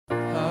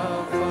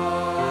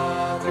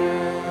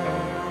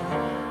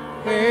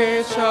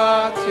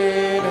art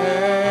in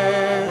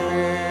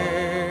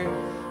heaven,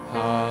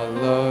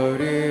 hallowed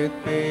it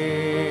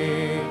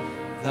be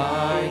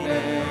thy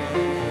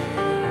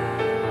name.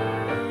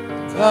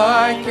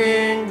 Thy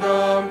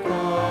kingdom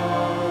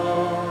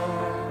come,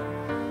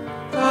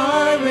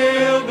 thy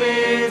will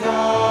be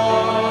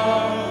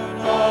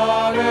done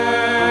on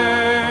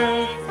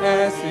earth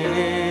as it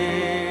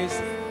is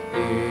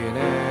in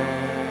heaven.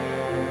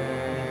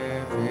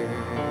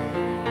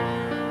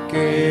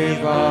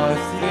 Give us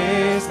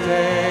this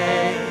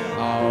day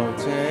our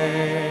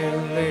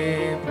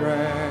daily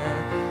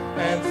bread,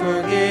 and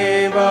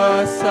forgive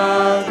us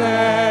our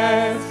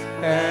debts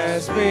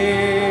as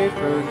we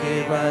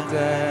forgive our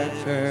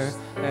debtors.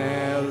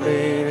 And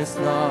lead us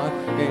not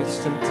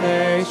into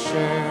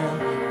temptation,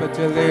 but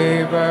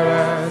deliver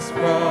us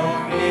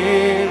from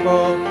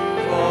evil.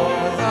 For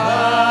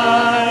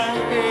thine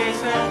is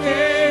the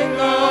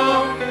kingdom,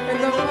 and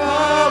the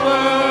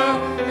power,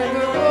 and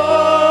the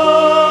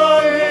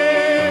glory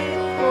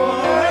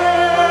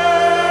forever.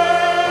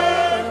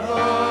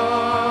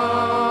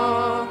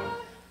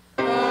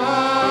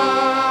 Amen.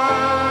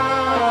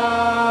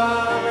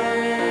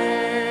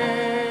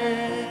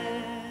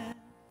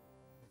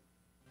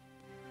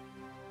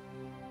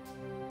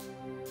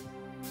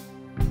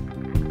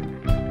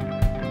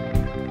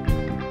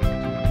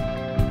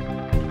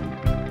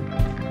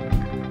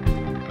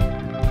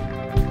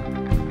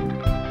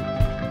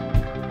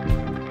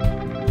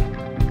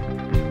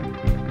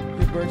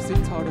 Your mercy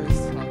taught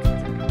us how to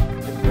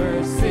dance. Your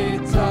mercy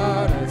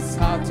taught us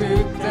how to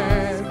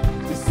dance,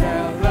 to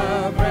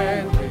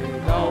celebrate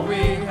with all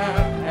we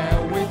have,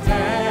 and we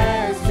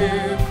dance to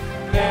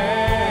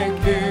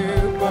thank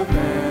you for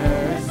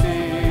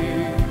mercy.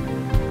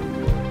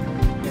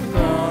 Your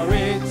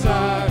glory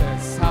taught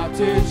us how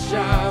to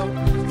shout,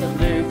 to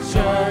lift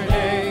your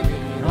name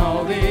in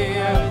all the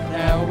earth,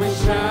 and we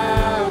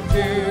shout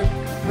to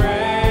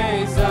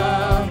praise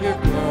of your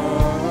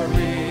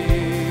glory.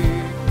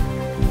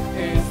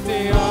 It's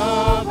the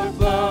all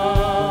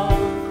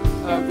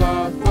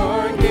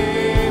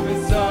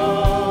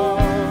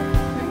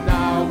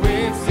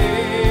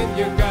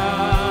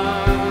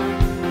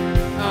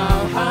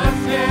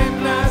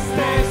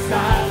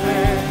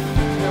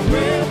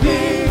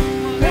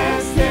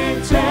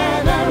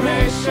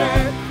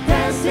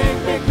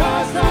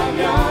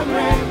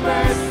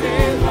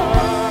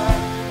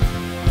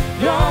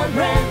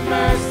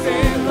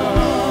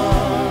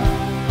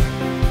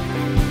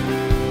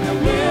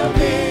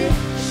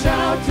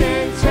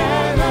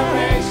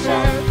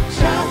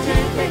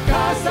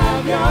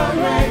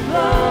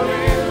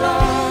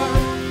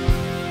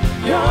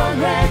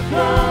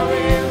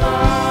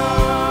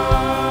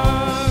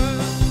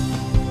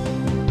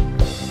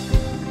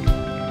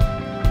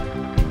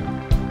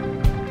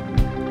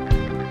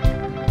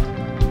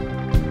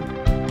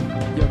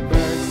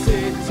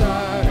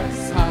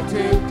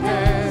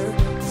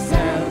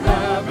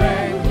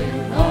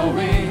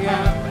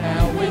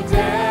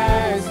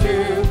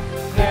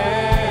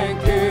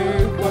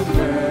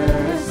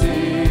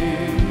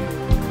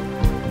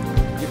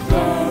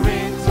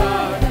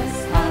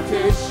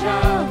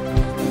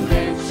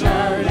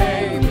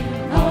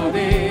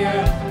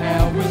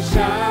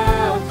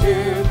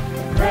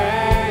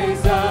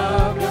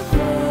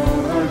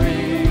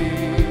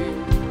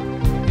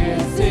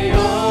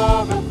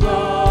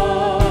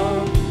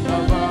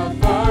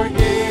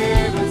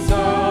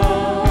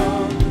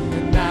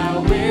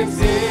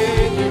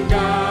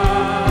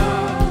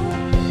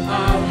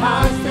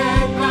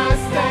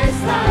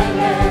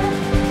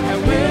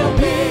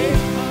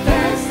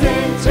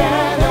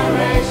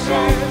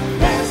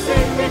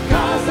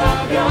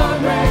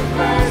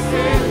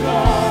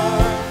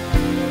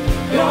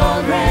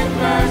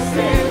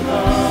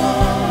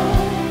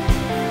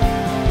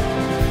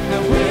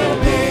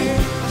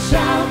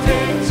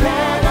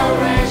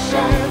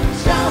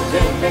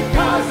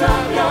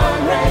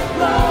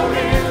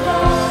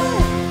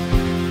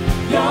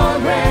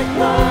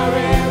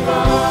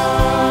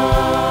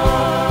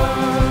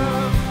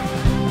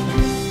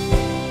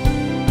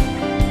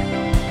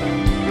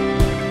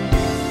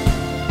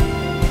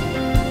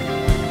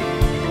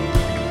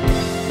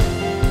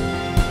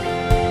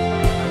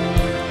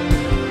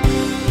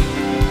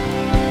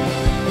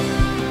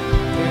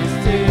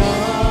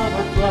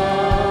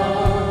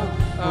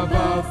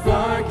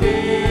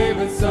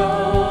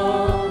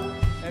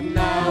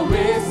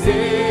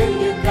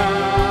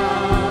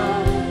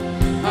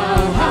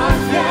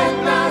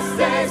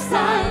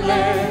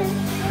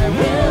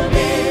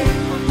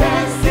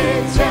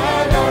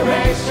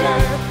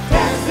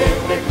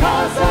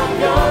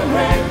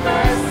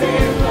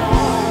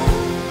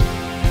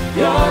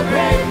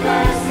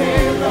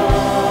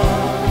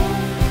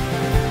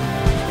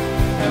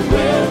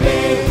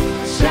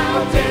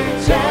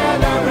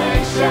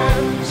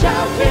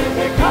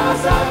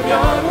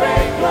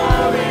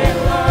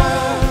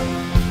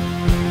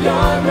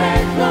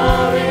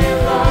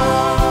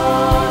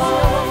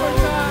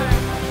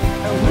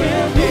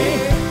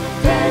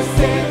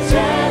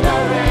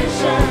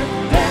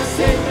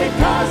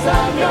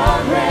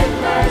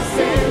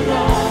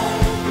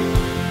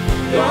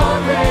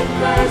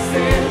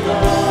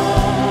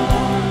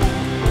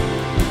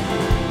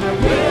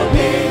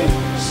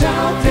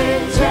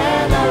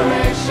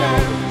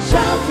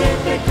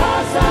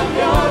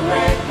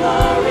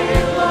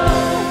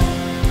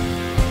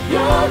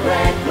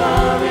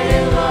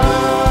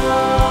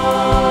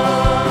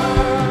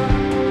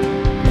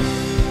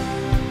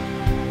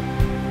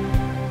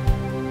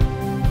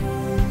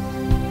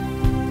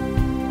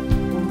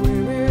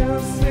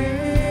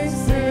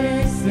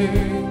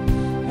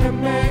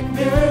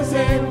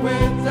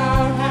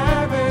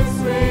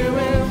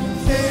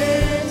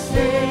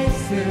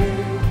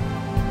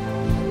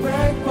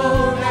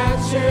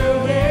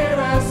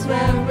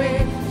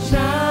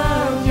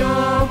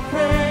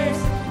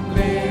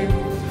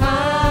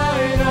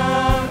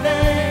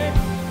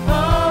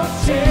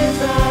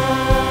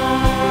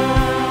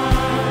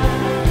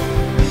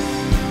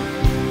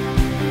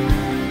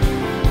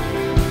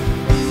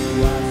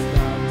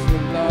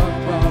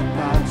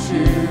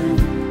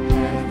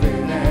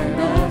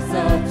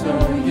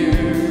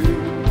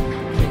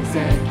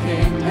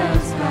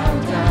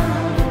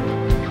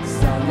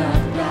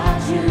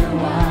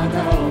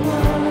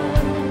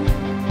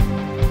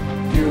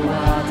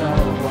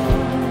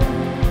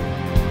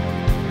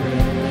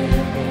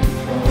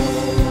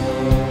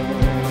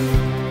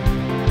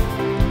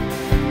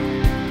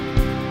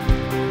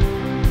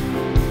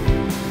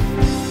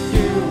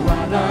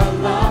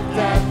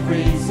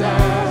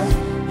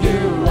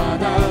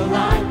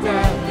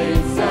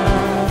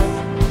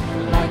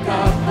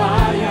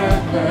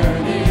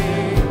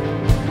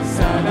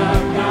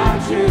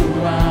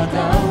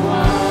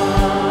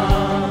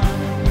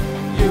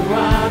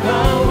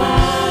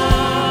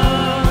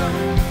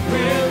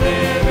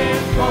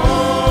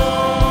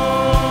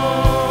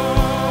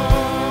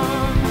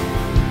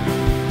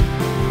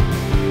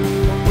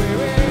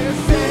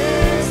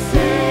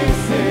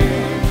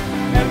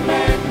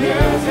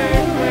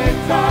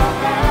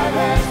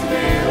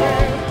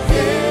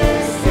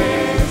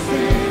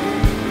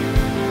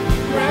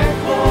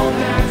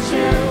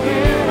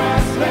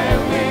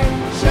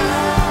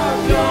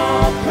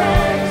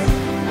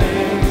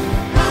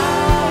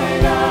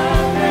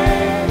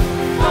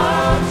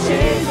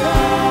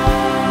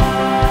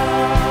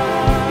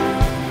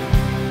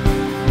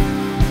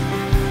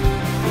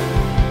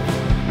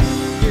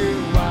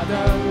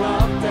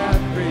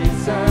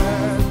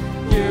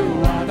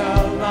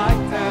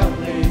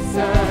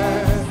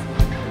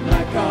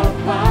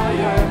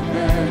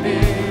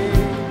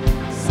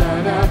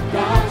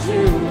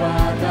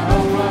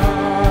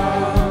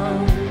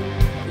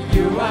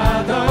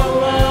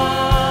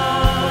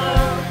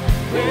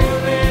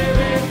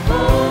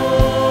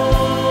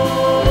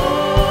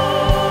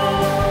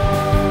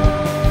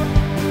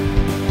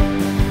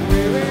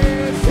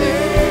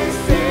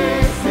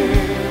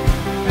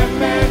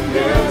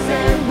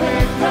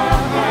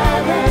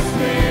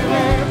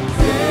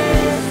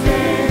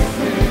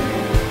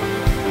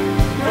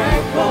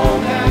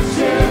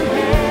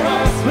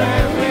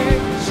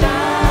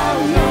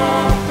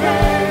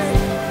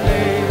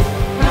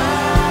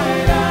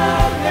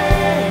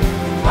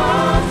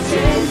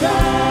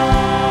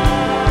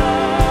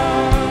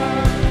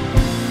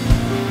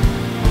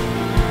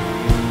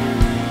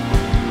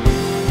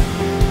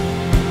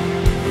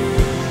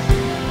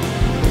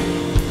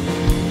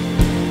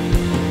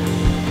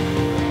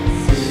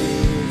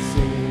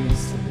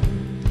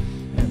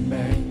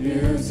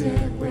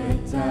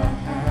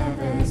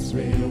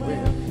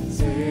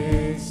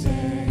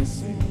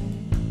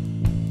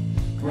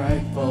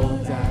Grateful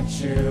that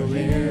you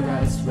hear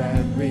us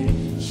when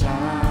we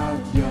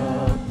shout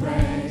your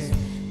praise.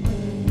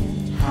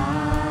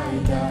 High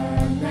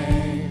the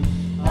name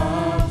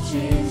of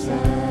Jesus.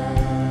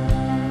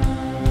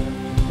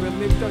 We'll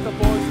lift up the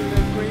voice and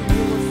then we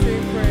will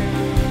sing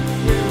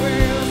praise. We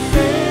will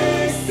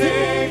sing,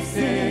 sing,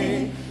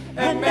 sing,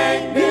 and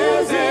make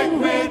music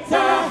with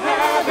the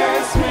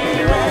heavens.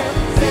 We will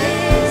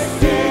sing,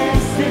 sing,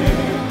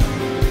 sing.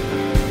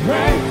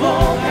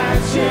 Grateful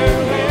that you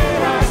hear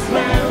us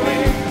when we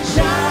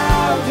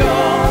shout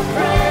your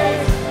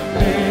praise.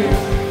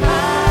 Lift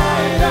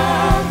high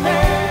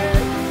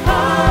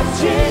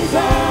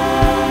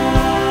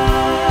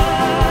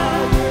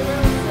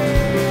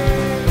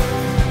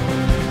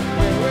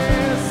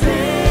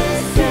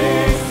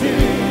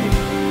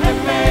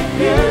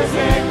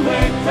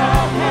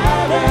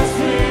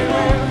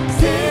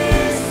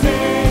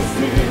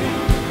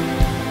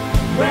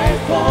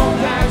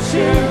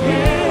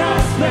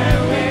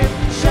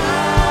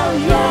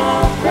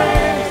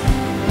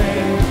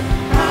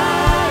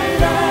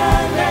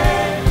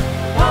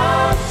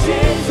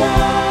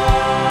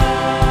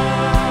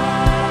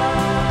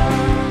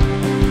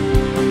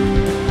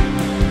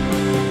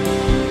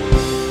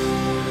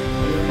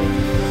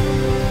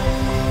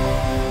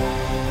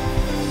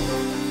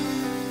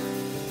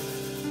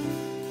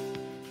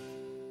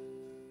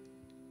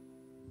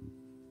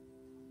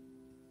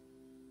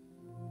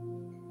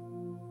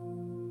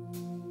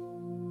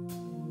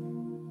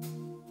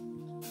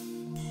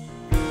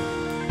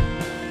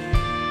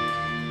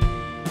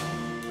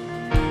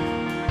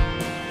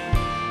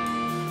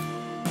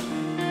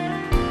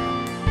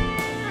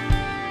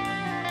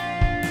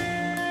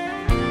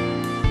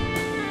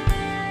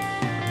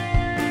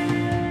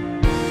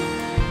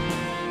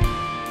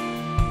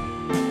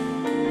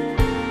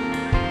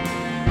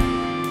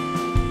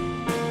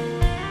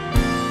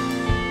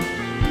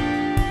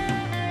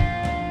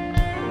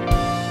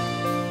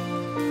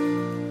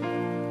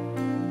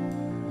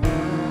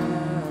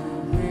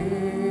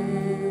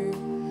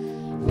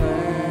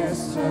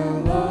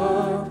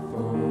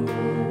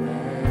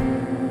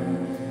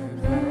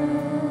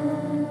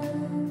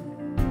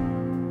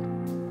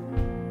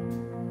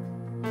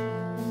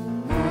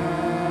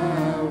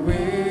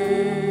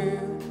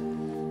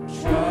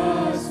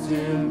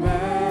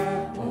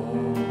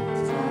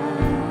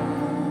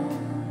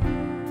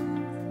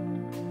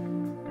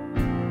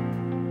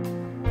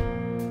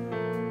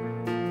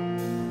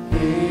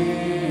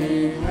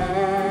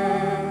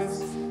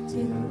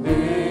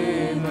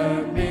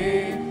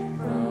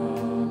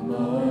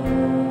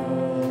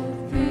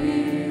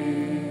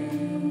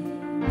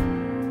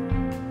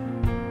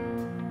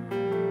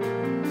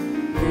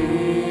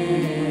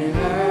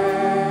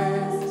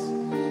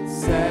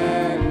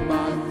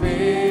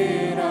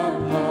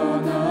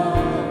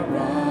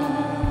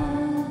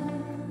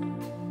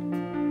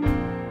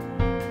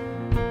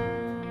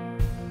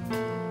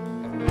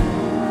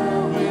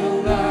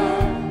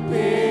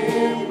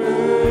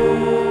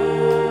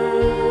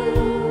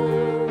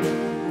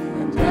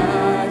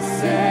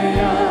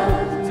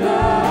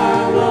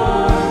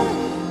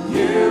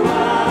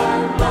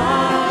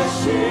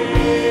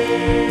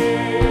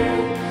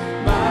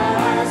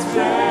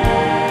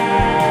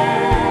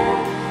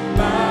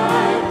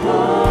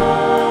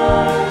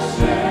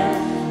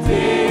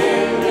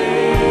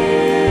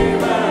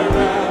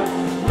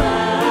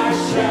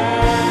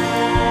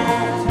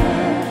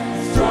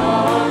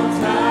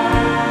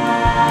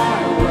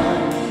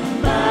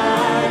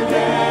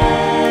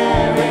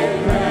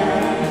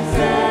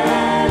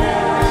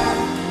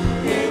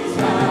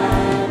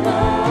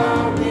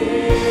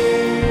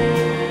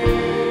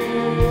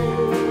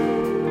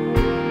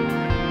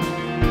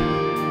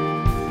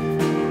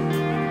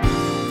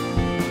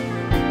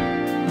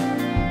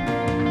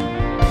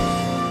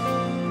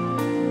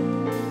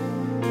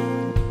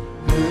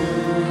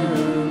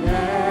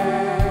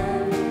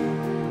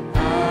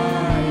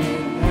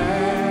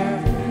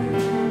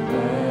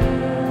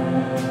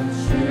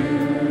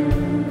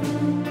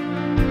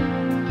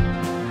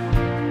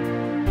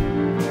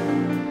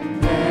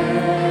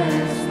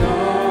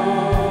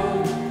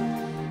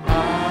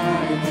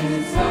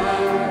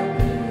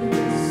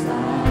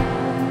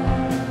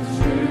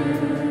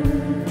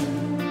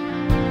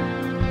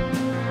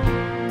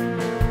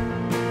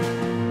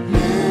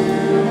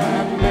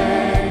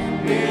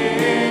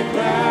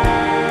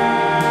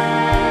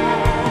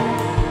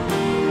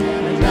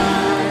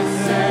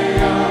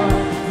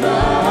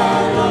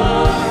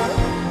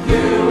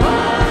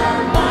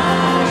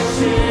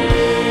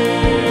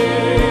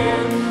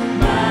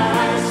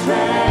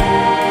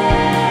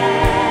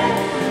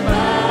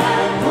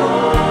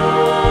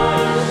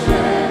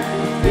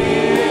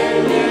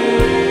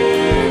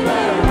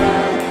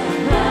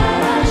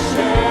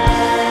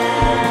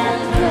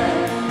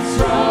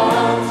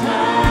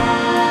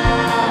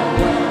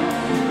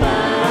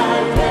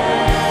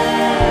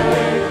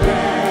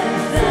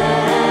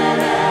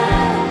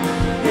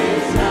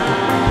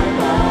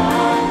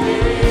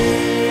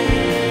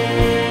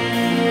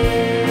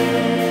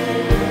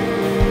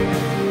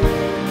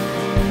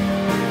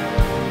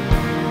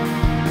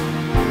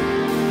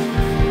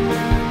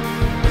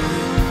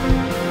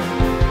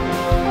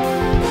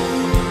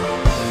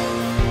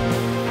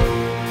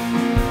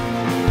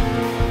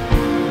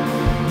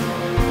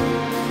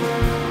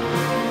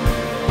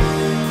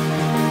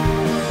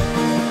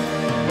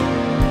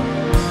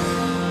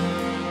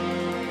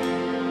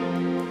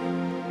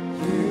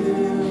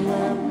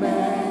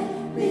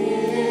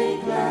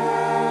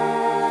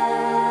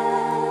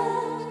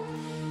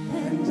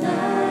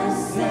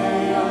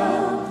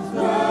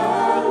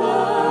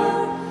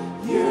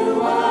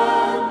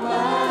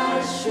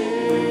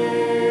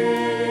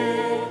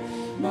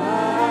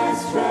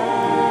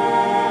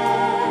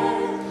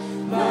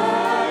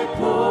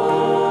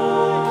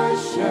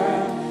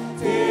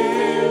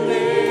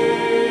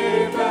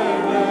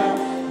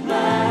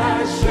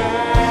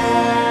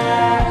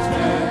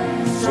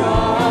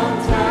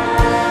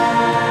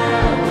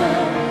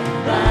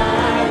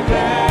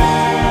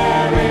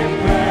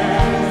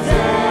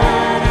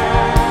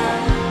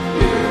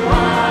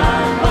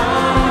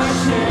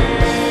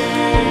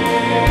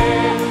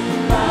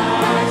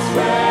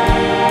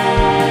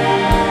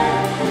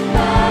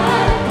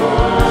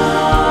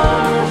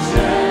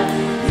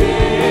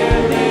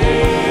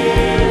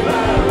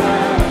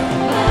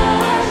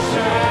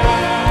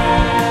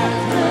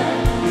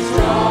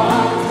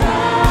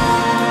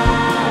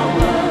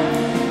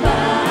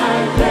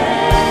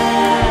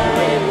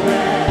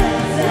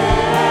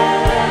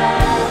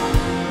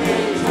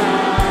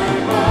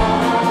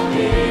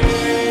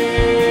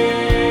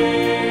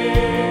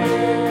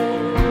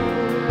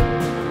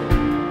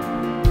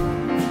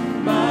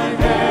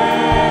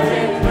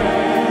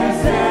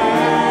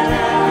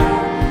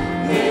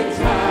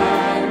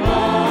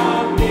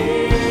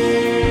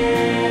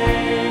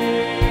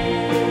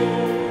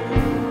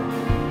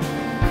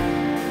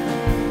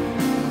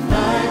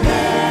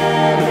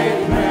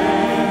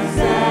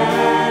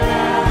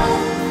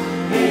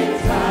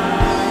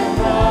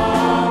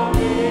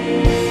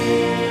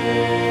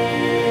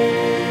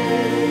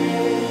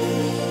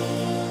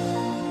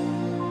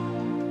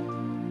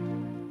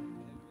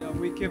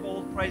We give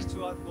all praise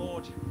to our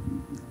Lord.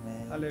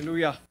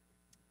 Hallelujah.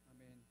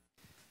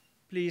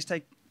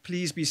 Amen.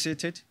 Please be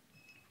seated.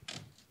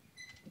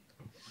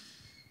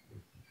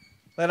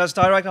 Let us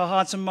direct our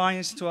hearts and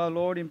minds to our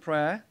Lord in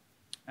prayer.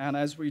 And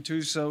as we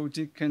do so,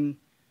 Deacon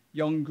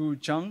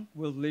Yeongu Jung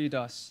will lead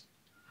us.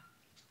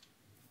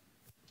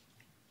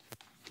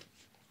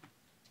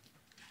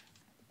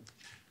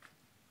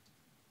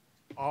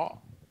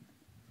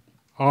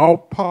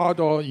 Our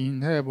Father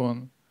in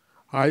heaven,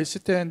 I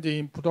stand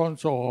in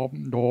front of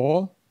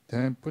Lord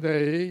and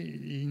pray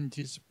in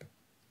this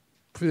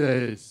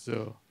place.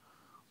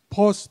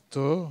 First,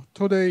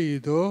 today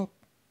is the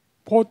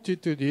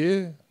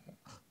 43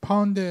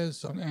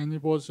 foundation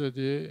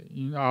anniversary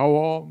in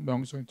our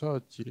Myungsung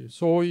Church.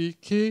 So we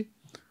keep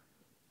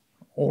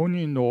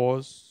only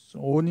knows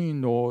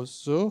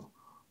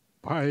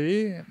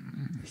by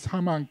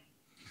사망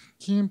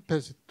Kim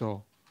Pastor.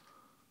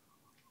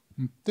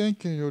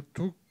 Thank you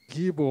to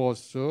give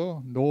us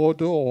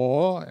Lord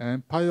or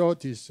empire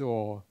this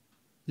war.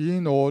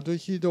 In order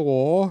his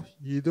war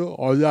is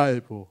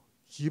alive.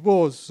 Give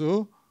us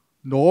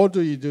Lord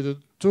is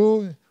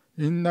to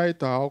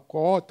ignite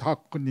our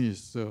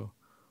darkness.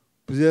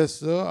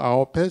 Bless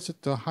our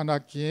pastor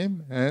Hannah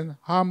Kim and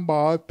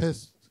humble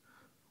pastor.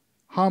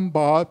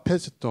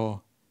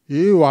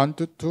 He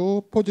want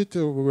to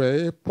positive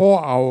way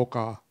for our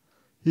God.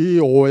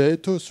 He always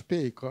to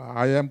speak.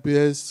 I am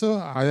blessed.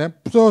 I am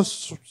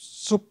prosperous.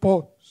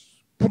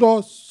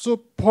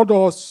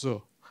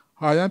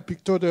 I am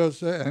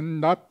victorious and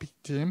not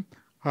victim.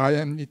 I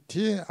am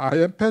needy.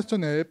 I am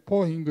passionate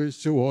for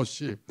English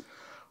worship.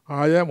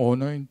 I am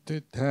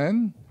anointed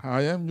and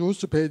I am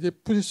used very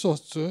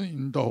precious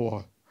in the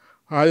world.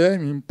 I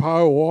am in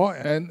power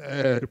and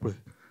help.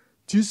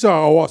 This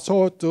our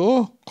thought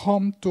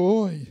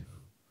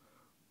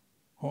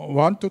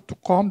want to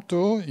come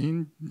to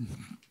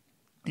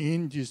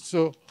in this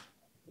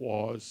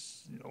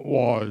was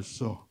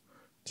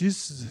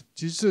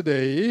this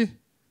day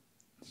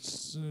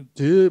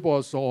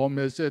delivers a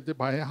message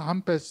by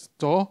one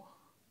pastor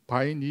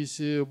by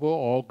receive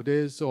a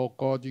grace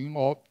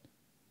according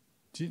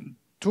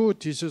to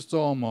this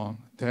sermon.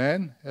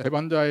 Then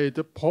evangelize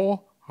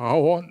for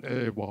our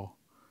neighbor.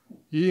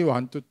 We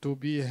want to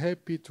be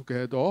happy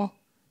together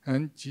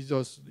and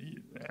Jesus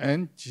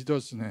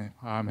name.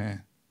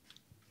 Amen.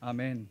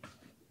 Amen.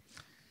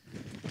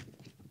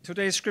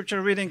 Today's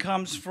scripture reading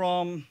comes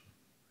from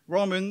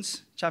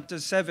Romans chapter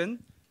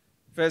 7,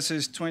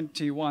 verses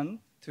 21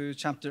 to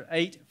chapter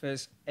 8,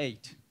 verse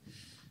 8.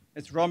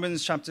 It's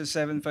Romans chapter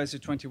 7,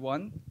 verses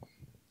 21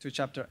 to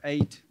chapter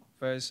 8,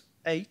 verse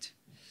 8.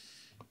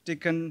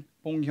 Deacon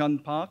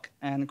Bonghyun Park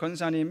and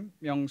권사님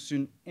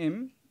Myungsoon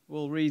Im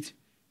will read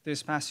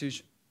this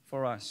passage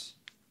for us.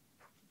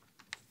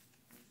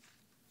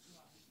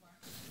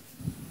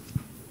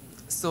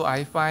 So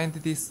I find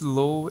this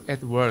law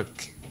at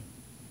work.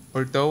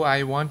 Although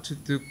I want to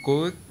do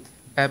good,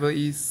 evil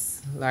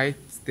is right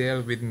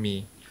there with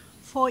me.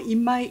 For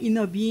in my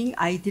inner being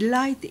I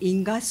delight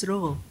in God's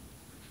law.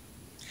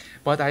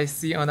 But I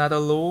see another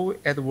law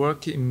at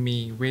work in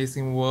me,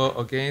 waging war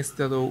against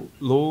the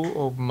law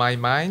of my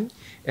mind,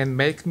 and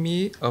make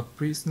me a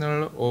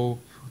prisoner of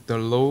the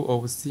law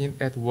of sin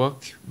at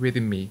work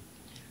within me.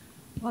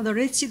 What a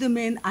wretched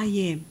man I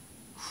am!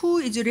 Who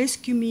is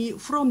rescue me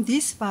from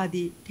this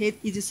body that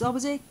is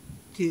subject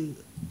to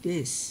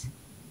this?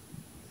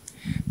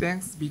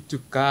 Thanks be to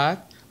God,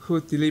 who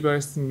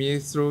delivers me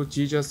through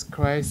Jesus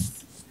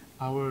Christ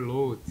our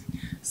Lord.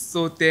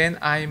 So then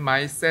I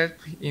myself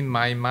in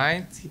my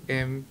mind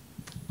am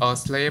a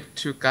slave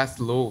to God's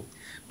law,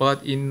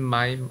 but in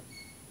my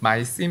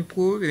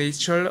sinful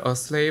nature a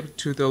slave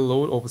to the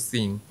law of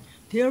sin.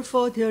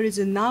 Therefore there is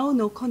now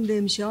no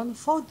condemnation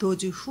for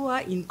those who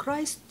are in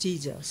Christ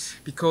Jesus.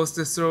 Because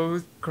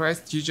through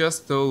Christ Jesus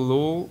the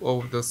law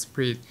of the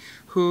Spirit,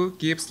 who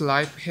gives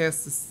life,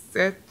 has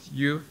set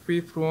you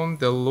free from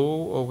the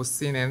law of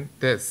sin and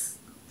death.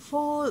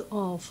 For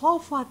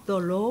what the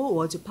law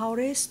was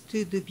powerless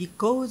to do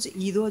because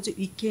it was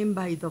weakened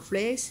by the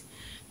flesh,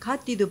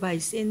 God did by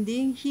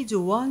sending his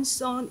one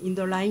Son in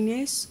the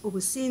likeness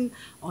of sin,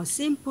 a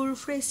simple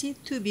flesh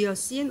to be a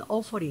sin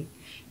offering.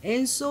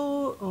 And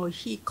so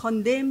he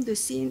condemned the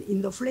sin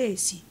in the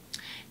flesh.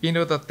 In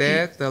order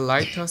that the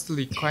righteous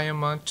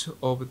requirement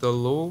of the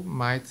law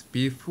might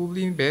be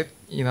fully met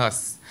in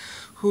us,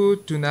 who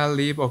do not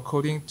live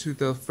according to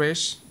the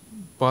flesh,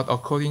 but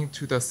according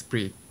to the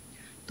Spirit.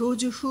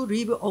 Those who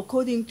live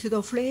according to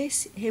the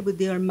flesh have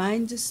their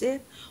minds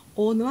set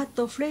on what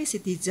the flesh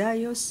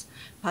desires,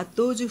 but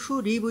those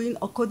who live in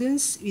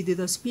accordance with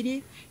the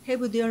Spirit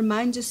have their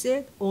minds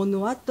set on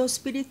what the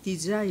Spirit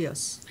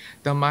desires.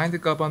 The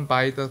mind governed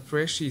by the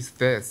flesh is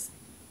death,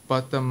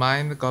 but the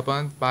mind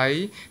governed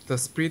by the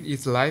Spirit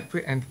is life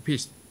and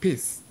peace.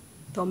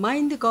 The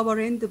mind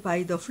governed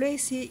by the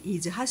flesh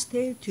is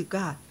hostile to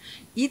God.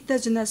 It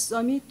does not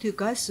submit to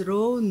God's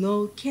law,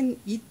 nor can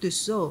it do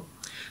so.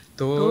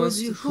 Those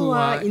who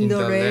are in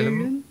the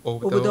realm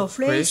of the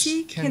flesh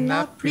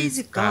cannot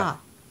please God.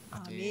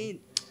 Amen.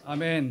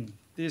 Amen.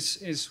 This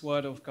is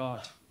word of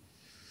God.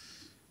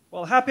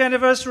 Well, happy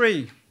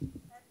anniversary.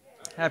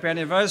 Happy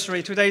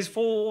anniversary. Today is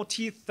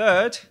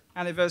 43rd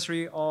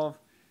anniversary of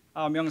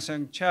our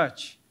Myungsung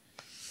Church.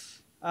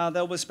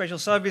 There will be a special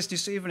service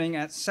this evening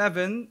at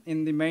 7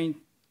 in the main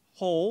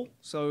hall.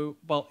 So,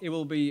 it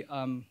will be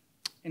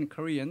in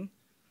Korean.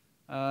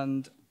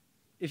 And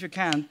if you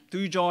can,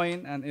 do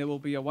join, and it will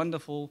be a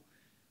wonderful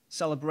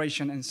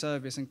celebration and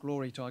service and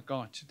glory to our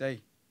God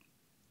today.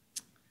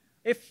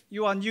 If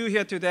you are new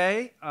here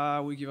today,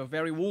 we give a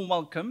very warm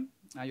welcome.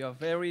 You are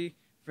very,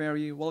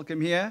 very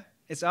welcome here.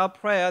 It's our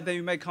prayer that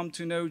you may come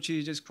to know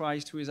Jesus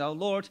Christ, who is our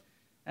Lord,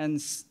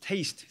 and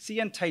see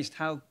and taste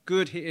how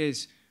good He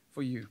is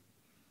for you.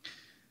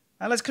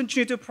 And let's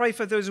continue to pray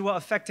for those who are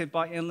affected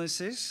by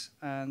illnesses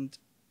and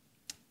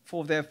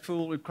for their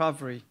full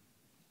recovery.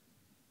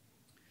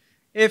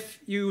 If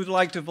you would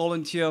like to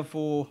volunteer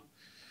for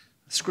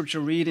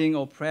scripture reading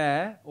or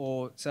prayer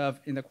or serve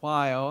in the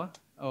choir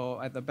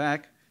or at the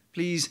back,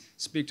 please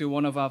speak to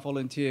one of our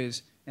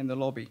volunteers in the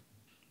lobby.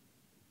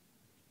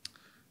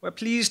 We're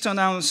pleased to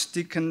announce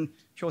Deacon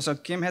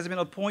Kim has been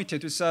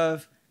appointed to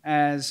serve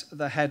as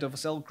the head of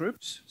cell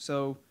groups.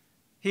 So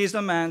he's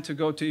the man to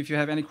go to if you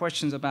have any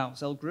questions about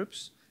cell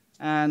groups.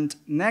 And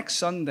next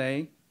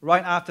Sunday,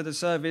 right after the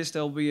service,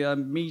 there will be a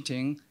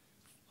meeting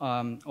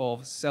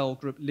of cell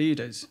group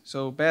leaders.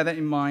 So bear that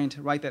in mind,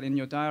 write that in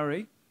your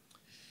diary.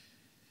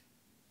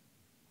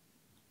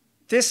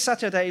 This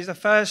Saturday is the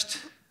first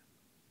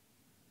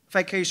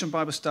vacation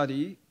Bible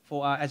study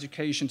for our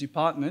education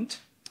department.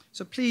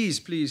 So please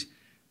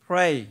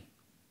pray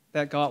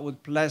that God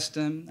would bless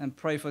them and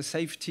pray for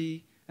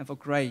safety and for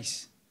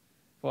grace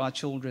for our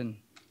children.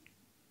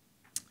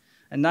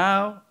 And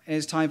now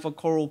it's time for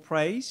Choral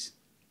Praise.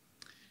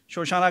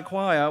 Shoshannah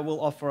Choir will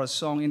offer a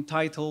song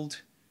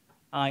entitled,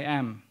 I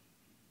Am.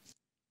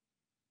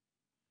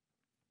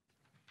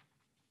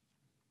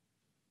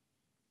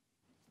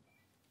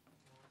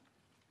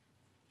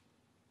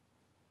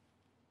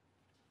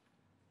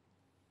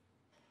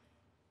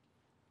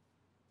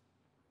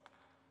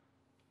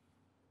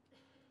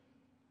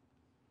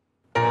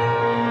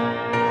 I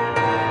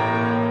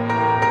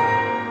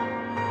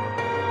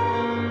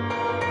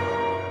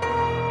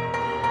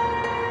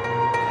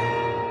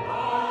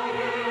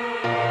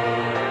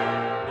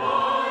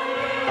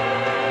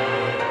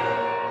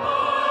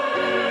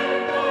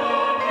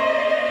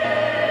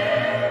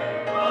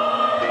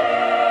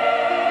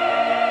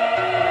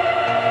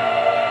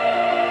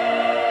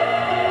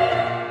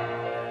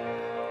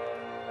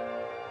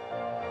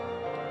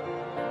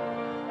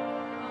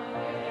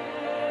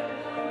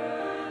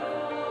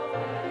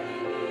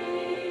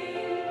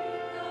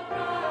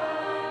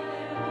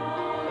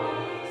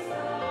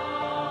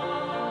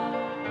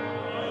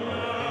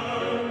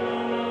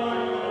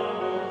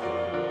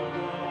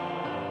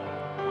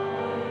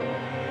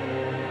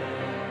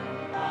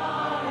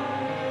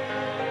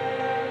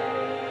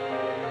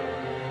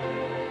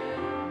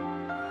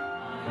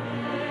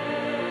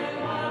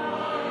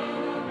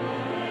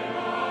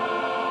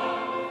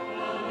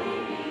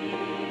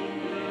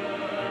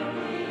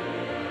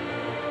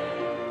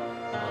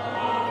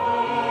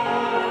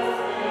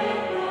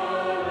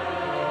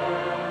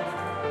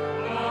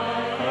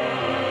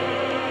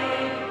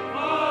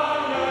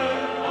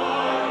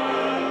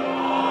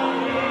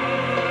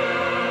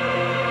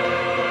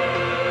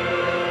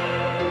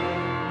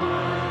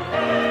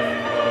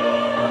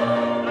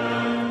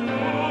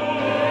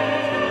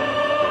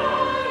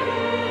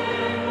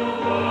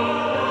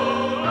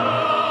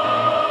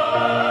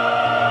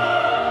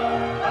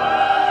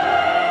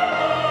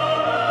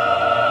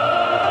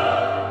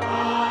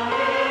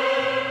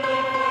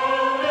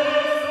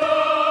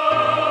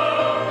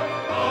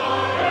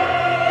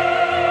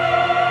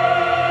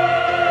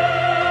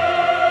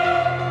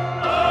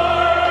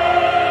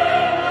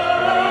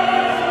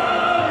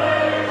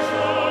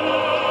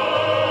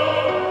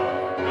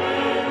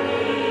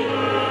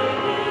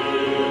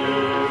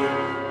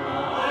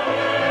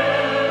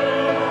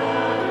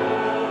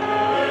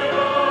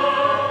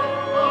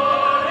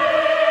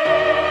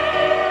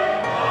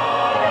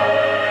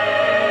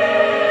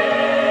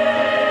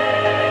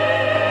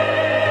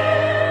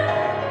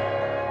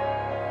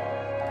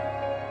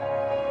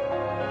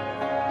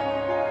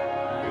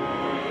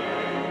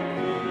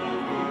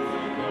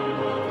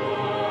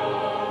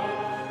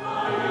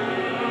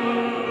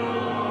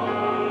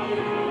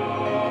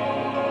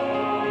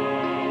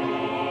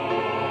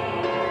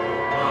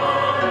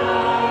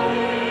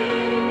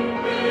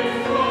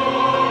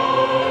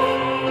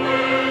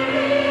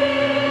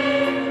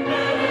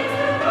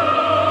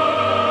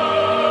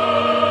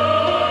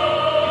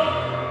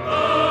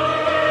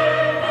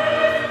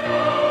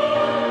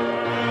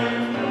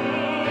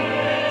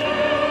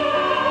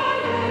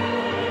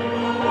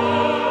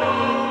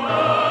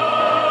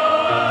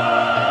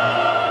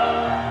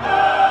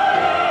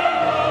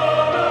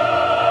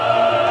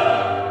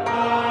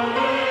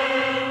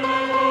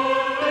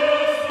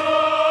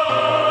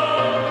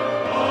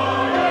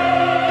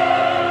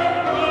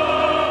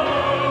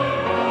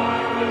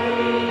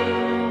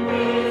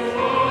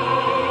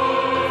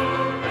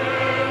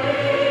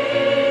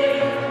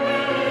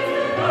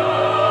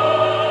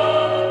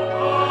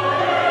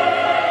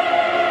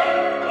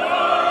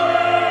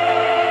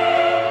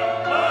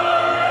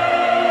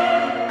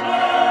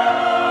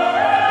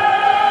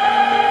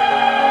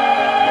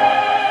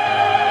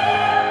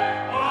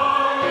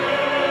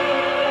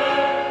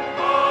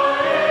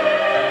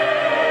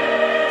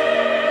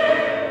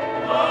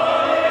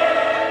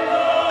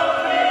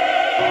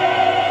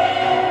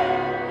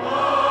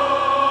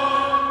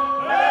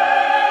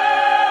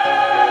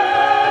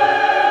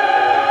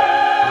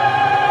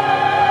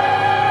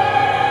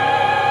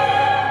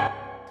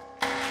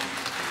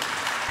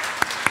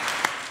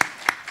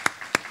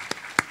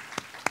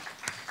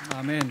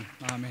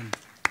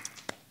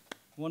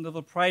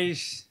wonderful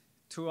praise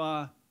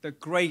to the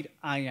great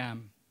I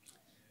am.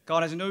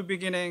 God has no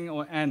beginning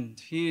or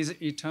end. He is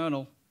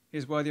eternal. He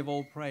is worthy of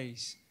all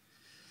praise.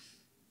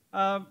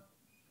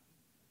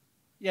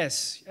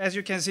 Yes, as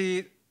you can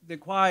see, the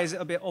choir is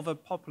a bit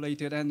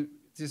overpopulated, and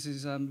this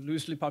is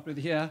loosely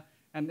populated here.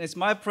 And it's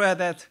my prayer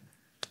that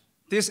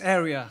this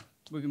area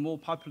will be more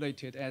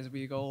populated as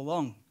we go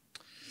along.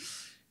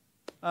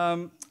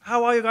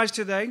 How are you guys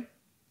today?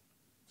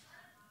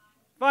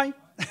 Fine?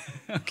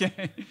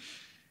 Okay.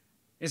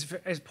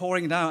 It's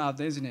pouring down out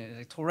there, isn't it? It's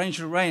like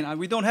torrential rain. And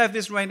we don't have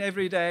this rain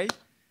every day,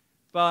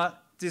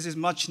 but this is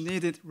much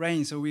needed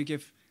rain, so we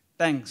give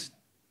thanks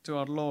to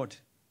our Lord.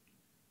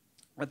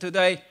 But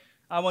today,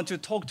 I want to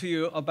talk to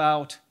you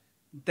about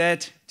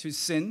dead to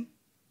sin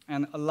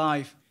and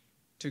alive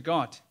to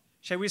God.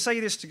 Shall we say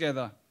this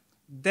together?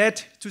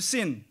 Dead to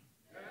sin.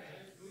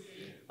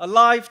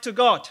 Alive to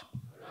God.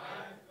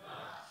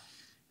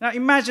 Now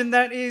imagine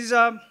that is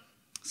a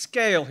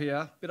scale here,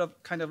 a bit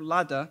of kind of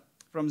ladder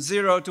from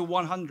 0 to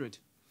 100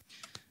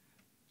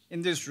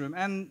 in this room.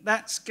 And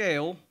that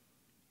scale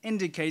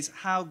indicates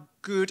how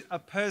good a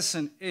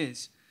person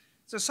is.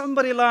 So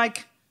somebody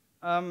like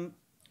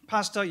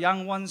Pastor Son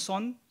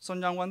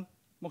Yang-won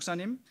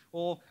목사님,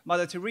 or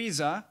Mother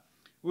Teresa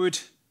would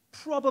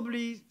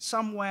probably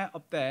somewhere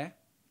up there.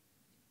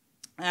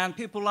 And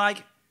people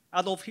like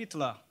Adolf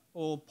Hitler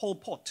or Pol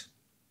Pot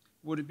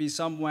would be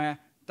somewhere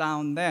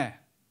down there.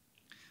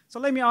 So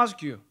let me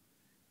ask you,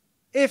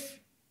 if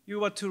you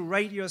were to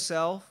rate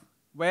yourself,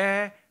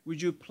 where would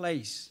you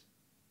place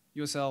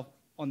yourself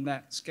on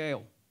that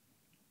scale?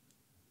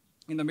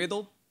 In the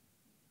middle?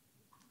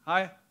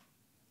 High?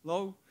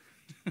 Low?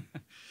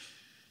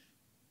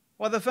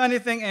 Well, the funny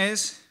thing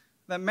is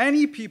that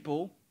many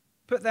people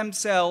put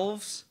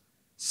themselves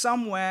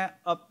somewhere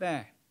up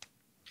there.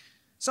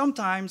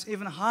 Sometimes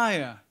even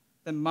higher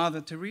than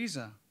Mother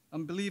Teresa.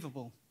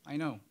 Unbelievable, I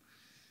know.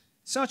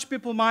 Such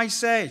people might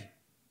say,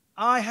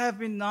 I have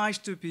been nice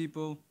to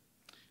people.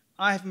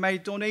 I have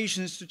made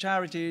donations to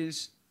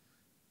charities.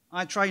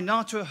 I try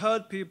not to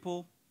hurt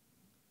people.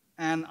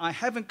 And I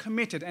haven't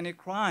committed any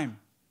crime.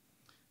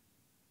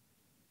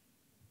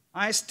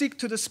 I stick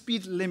to the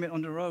speed limit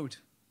on the road.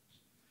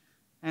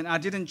 And I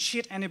didn't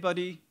cheat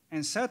anybody,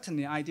 and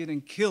certainly I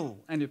didn't kill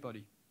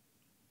anybody.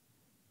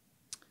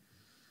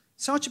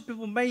 Such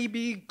people may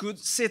be good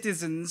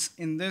citizens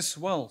in this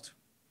world,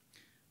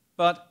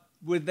 but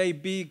would they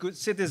be good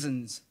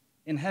citizens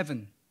in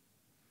heaven?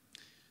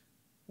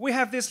 We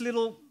have this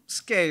little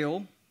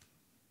scale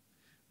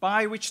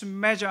by which to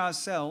measure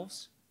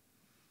ourselves,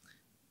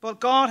 but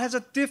God has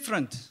a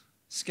different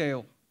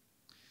scale.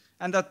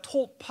 And the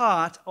top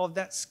part of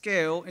that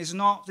scale is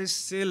not this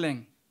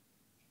ceiling,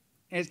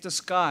 it's the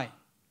sky.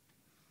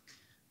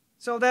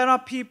 So there are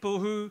people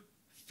who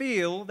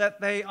feel that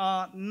they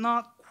are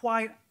not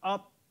quite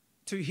up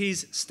to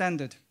his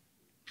standard.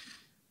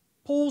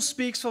 Paul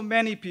speaks for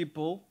many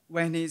people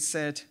when he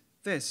said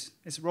this.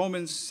 It's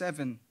Romans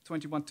 7,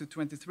 21 to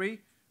 23.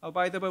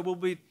 By the way, we'll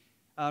be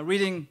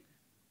reading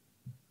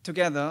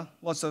together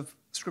lots of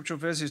scriptural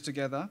verses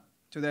together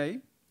today.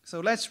 So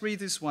let's read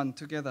this one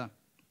together.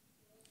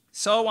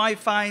 So I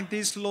find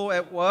this law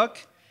at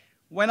work.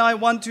 When I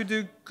want to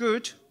do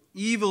good,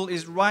 evil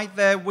is right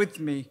there with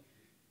me.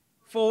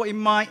 For in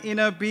my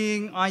inner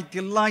being I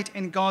delight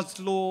in God's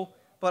law,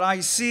 but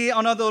I see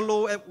another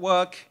law at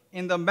work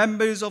in the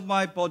members of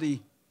my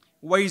body,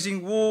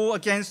 waging war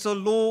against the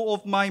law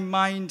of my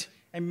mind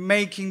and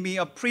making me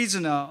a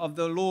prisoner of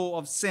the law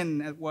of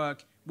sin at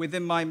work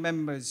within my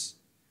members.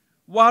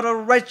 What a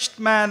wretched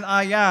man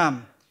I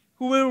am!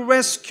 Who will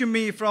rescue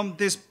me from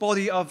this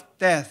body of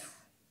death?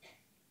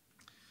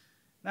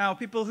 Now,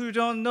 people who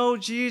don't know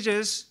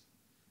Jesus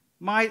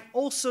might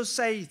also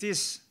say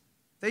this.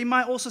 They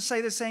might also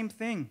say the same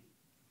thing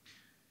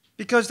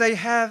because they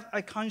have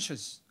a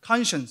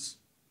conscience.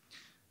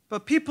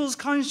 But people's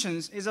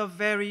conscience is a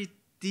very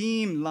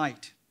dim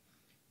light.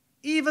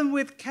 Even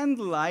with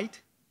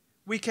candlelight,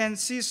 we can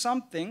see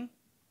something,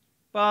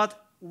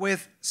 but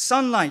with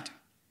sunlight,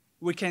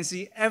 we can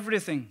see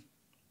everything.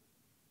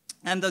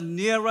 And the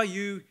nearer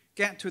you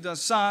get to the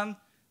sun,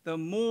 the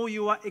more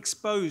you are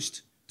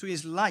exposed to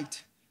his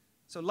light.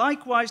 So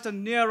likewise, the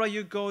nearer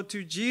you go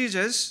to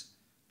Jesus,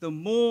 the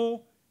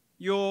more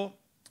your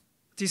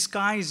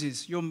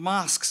disguises, your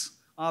masks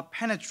are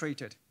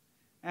penetrated.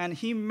 And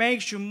he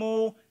makes you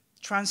more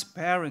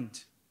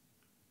transparent.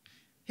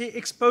 He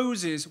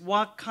exposes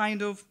what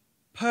kind of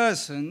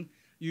person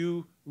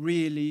you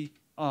really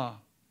are.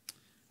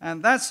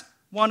 And that's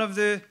one of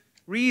the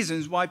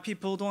reasons why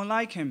people don't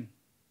like him.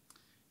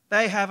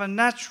 They have a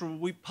natural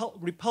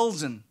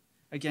repulsion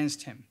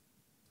against him.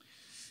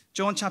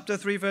 John chapter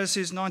 3,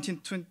 verses 19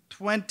 to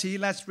 20.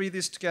 Let's read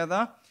this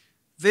together.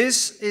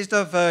 This is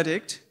the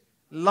verdict.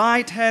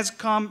 Light has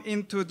come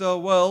into the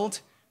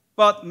world,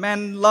 but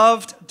men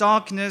loved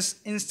darkness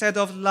instead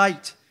of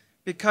light,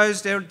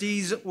 because their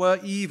deeds were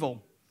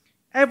evil.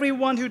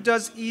 Everyone who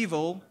does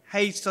evil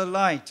hates the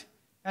light,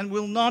 and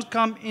will not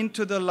come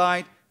into the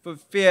light for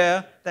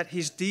fear that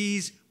his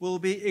deeds will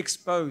be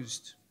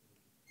exposed.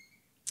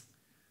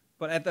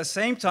 But at the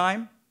same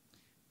time,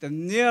 the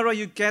nearer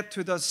you get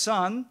to the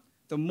sun,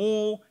 the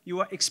more you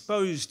are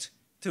exposed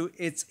to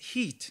its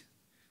heat.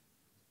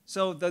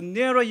 So the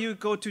nearer you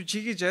go to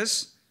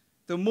Jesus,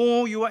 the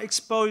more you are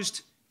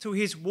exposed to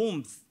his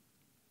warmth,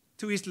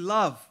 to his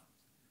love.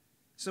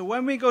 So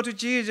when we go to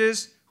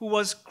Jesus, who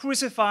was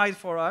crucified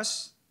for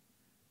us,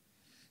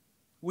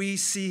 we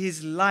see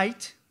his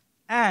light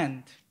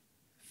and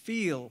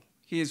feel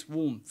his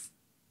warmth.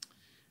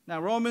 Now,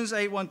 Romans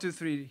 8,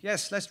 1-3.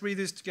 Yes, let's read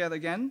this together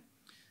again.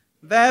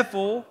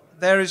 Therefore,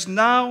 there is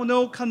now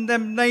no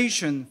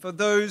condemnation for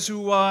those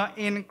who are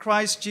in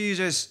Christ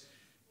Jesus,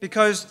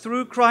 because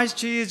through Christ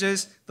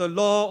Jesus, the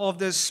law of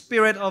the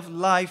Spirit of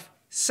life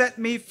set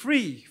me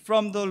free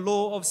from the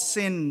law of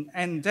sin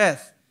and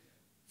death.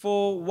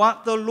 For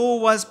what the law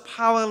was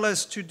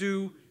powerless to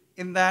do,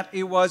 in that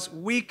it was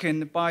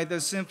weakened by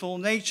the sinful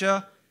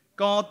nature,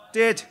 God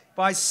did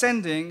by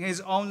sending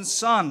his own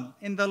Son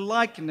in the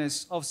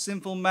likeness of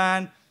sinful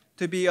man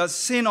to be a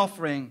sin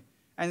offering.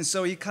 And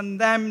so he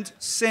condemned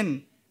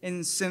sin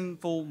in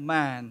sinful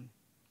man.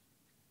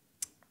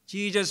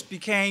 Jesus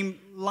became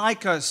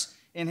like us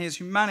in his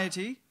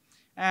humanity,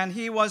 and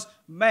he was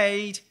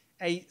made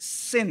a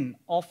sin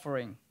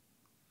offering.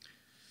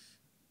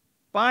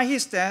 By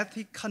his death,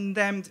 he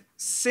condemned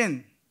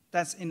sin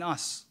that's in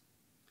us.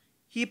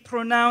 He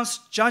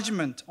pronounced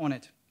judgment on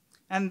it,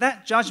 and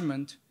that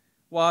judgment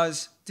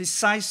was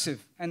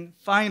decisive and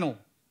final.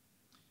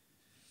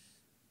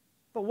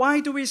 But why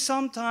do we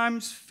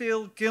sometimes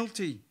feel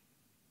guilty?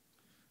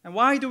 And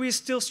why do we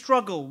still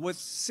struggle with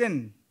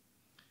sin?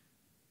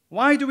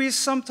 Why do we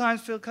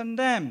sometimes feel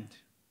condemned?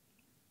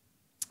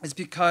 It's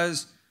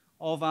because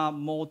of our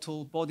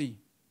mortal body.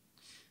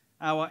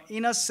 Our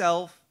inner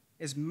self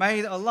is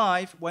made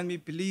alive when we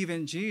believe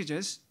in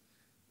Jesus,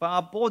 but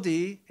our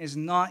body is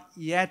not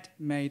yet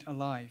made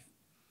alive.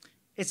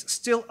 It's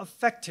still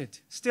affected,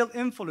 still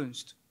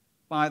influenced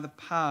by the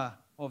power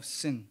of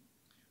sin.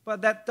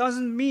 But that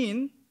doesn't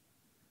mean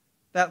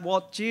that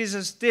what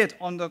Jesus did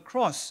on the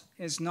cross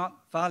is not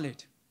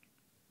valid.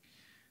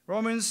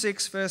 Romans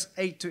 6, verse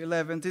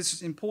 8-11, this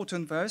is an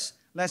important verse.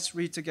 Let's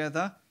read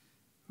together.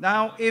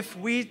 Now, if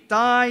we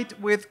died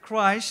with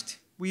Christ,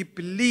 we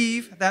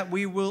believe that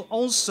we will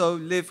also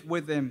live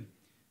with him.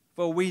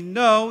 For we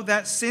know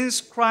that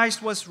since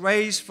Christ was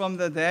raised from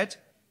the dead,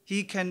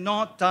 he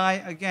cannot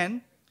die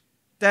again.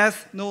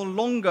 Death no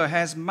longer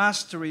has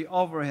mastery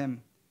over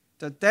him.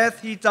 The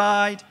death he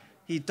died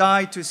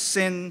to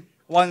sin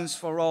once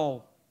for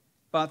all.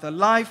 But the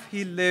life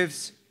he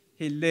lives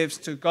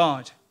to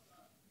God.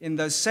 In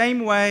the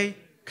same way,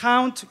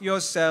 count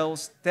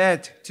yourselves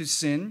dead to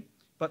sin,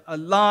 but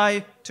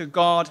alive to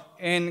God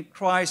in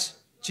Christ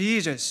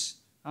Jesus.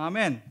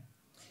 Amen.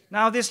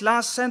 Now, this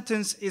last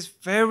sentence is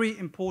very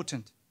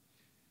important.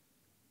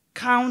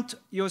 Count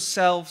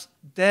yourselves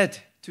dead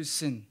to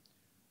sin.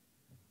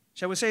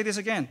 Shall we say this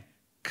again?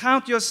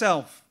 Count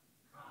yourself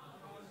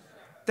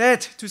dead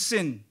to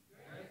sin.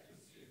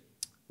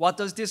 What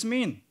does this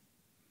mean?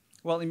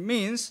 Well, it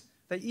means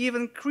that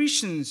even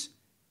Christians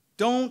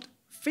don't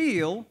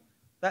feel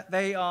that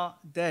they are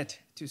dead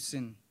to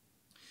sin.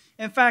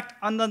 In fact,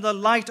 under the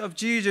light of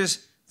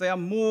Jesus, they are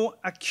more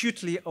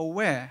acutely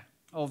aware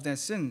of their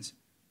sins.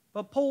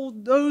 But Paul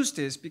knows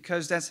this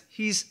because that's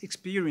his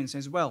experience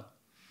as well.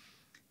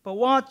 But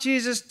what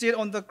Jesus did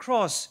on the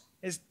cross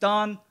is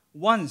done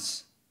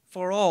once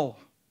for all.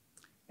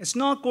 It's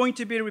not going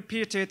to be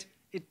repeated.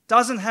 It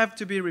doesn't have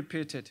to be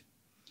repeated.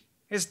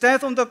 His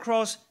death on the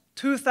cross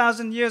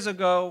 2,000 years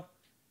ago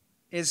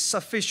is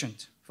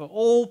sufficient for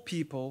all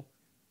people,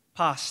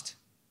 past,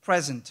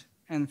 present,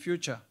 and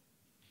future.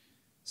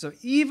 So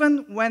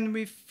even when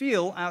we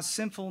feel our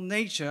sinful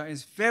nature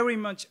is very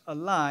much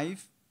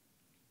alive,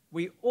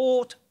 we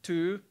ought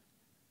to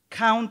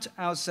count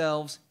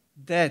ourselves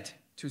dead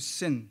to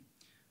sin.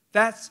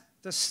 That's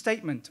the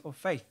statement of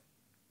faith,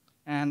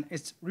 and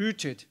it's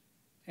rooted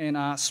in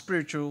our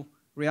spiritual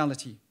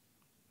reality.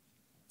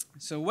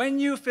 So when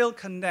you feel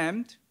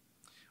condemned,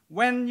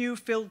 when you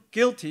feel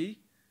guilty,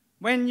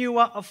 when you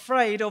are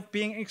afraid of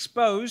being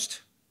exposed,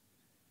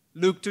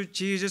 look to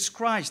Jesus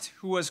Christ,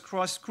 who was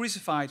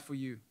crucified for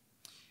you.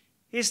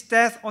 His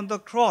death on the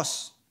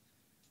cross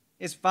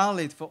is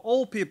valid for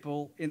all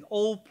people in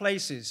all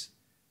places,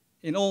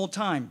 in all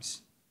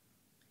times.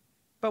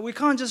 But we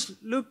can't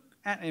just look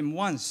at him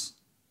once.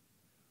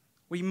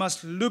 We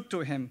must look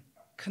to him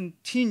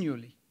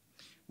continually.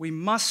 We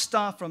must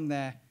start from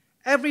there.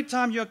 Every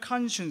time your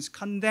conscience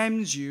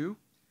condemns you,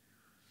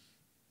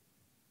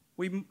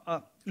 we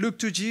look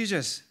to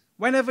Jesus.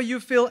 Whenever you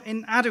feel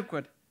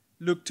inadequate,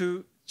 look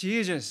to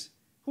Jesus.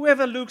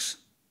 Whoever looks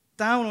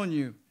down on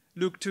you,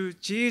 look to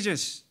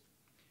Jesus.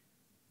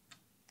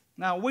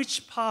 Now,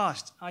 which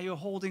past are you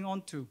holding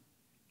on to?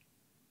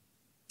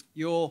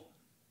 Your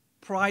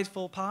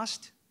prideful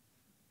past?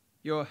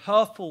 Your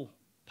hurtful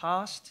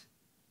past?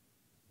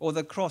 Or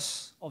the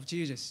cross of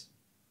Jesus?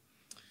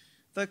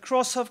 The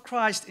cross of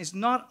Christ is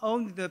not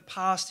only the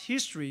past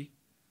history,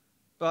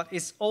 but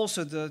it's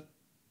also the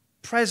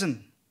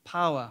present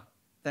power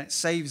that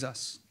saves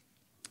us.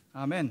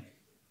 Amen.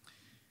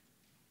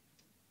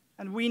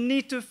 And we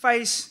need to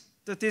face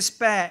the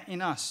despair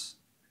in us.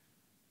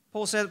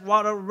 Paul said,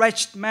 "What a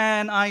wretched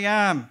man I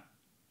am."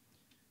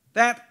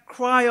 That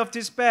cry of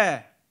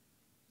despair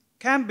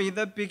can be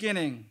the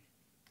beginning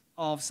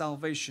of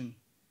salvation.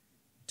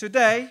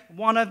 Today,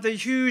 one of the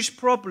huge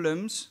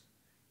problems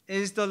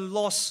is the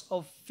loss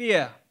of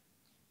fear,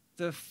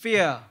 the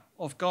fear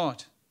of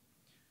God.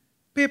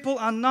 People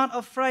are not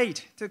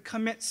afraid to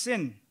commit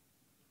sin.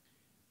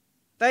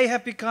 They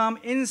have become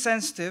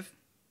insensitive.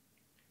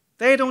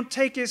 They don't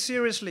take it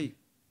seriously.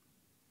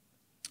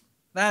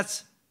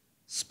 That's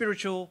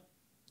spiritual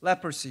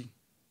leprosy.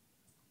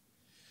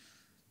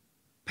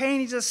 Pain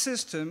is a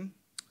system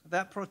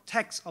that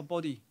protects our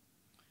body.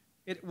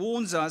 It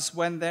warns us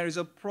when there is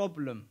a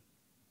problem.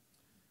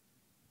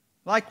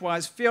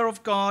 Likewise, fear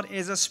of God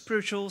is a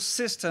spiritual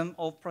system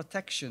of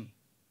protection.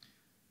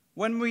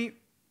 When we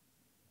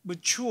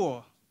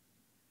mature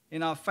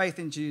in our faith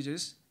in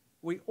Jesus,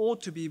 we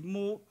ought to be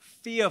more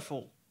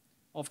fearful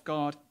of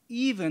God,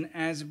 even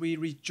as we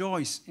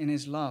rejoice in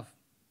His love.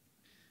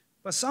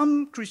 But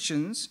some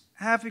Christians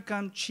have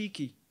become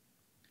cheeky.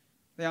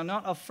 They are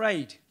not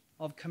afraid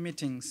of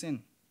committing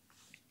sin.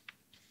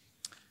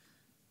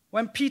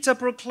 When Peter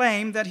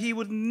proclaimed that he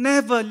would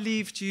never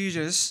leave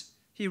Jesus,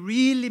 he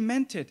really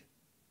meant it.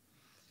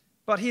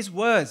 But his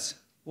words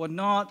were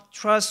not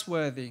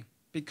trustworthy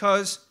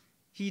because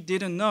he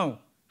didn't know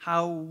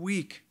how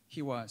weak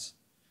he was.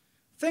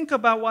 Think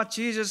about what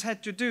Jesus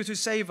had to do to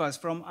save us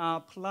from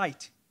our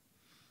plight.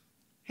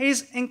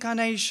 His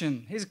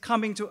incarnation, His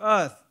coming to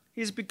earth,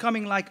 His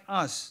becoming like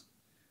us,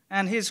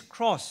 and His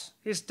cross,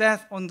 His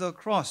death on the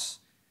cross,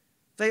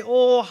 they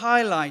all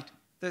highlight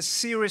the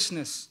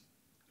seriousness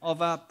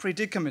of our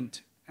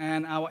predicament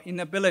and our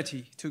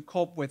inability to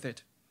cope with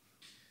it.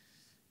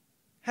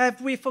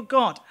 Have we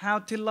forgot how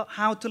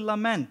to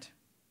lament?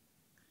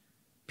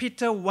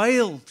 Peter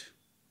wailed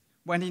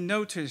when he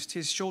noticed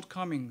his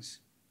shortcomings.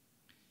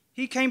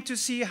 He came to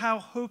see how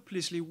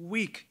hopelessly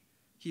weak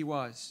he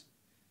was.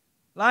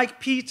 Like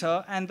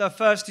Peter and the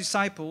first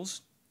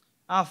disciples,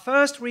 our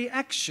first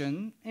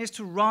reaction is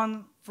to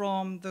run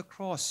from the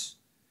cross.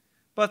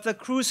 But the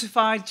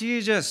crucified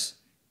Jesus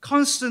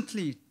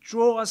constantly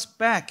draws us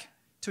back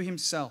to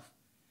Himself.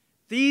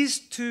 These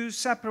two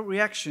separate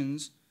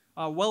reactions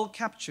are well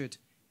captured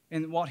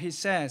in what He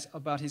says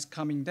about His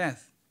coming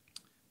death.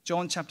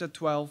 John chapter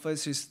 12,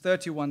 verses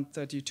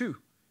 31-32.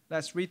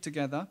 Let's read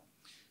together.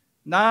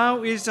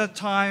 "Now is the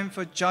time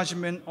for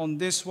judgment on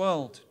this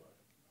world.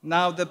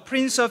 Now the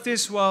prince of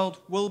this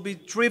world will be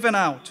driven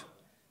out.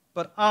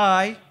 But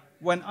I,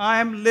 when I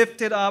am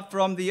lifted up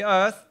from the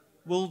earth,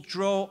 will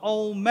draw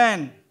all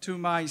men to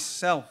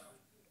myself."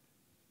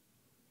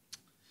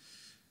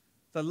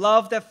 The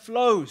love that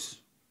flows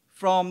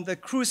from the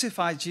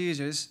crucified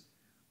Jesus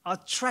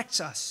attracts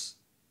us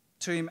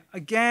to Him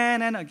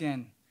again and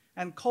again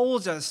and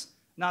calls us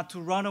not to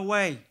run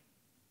away.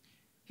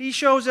 He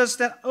shows us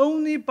that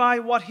only by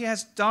what He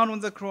has done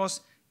on the cross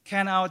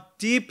can our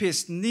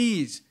deepest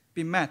needs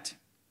be met.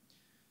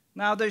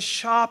 Now the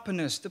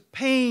sharpness, the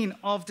pain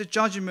of the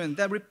judgment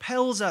that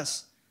repels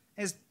us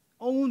is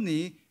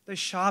only the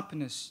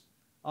sharpness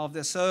of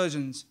the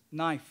surgeon's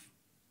knife.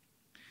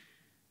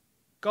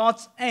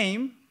 God's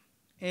aim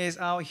is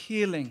our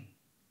healing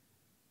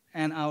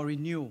and our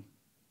renewal.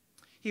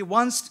 He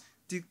wants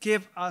to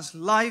give us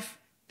life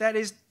that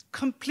is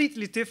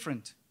completely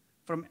different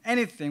from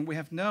anything we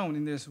have known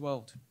in this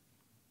world.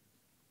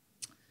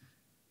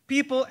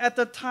 People at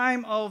the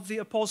time of the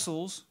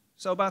apostles,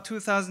 so about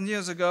 2,000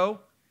 years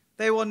ago,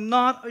 they were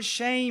not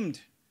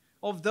ashamed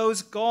of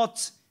those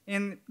gods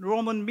in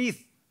Roman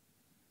myth,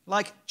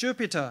 like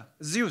Jupiter,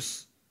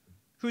 Zeus,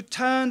 who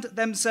turned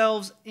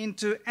themselves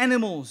into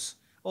animals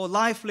or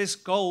lifeless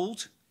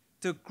gold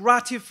to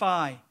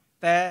gratify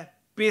their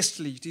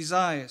beastly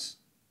desires.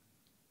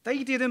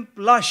 They didn't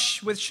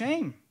blush with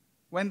shame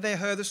when they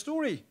heard the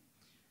story,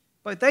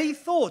 but they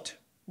thought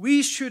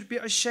we should be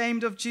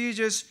ashamed of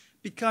Jesus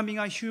becoming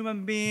a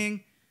human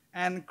being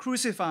and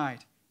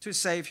crucified to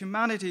save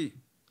humanity.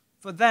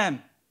 For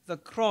them, the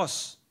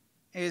cross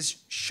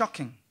is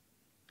shocking.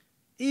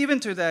 Even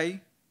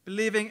today,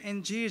 believing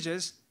in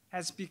Jesus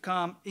has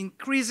become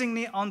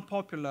increasingly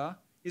unpopular,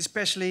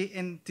 especially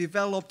in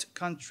developed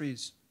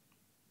countries.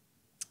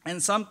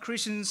 And some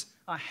Christians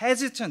are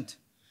hesitant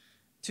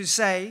to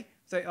say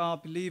they are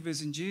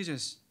believers in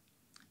Jesus.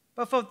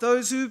 But for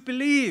those who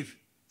believe,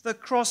 the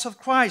cross of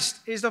Christ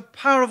is the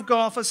power of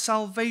God for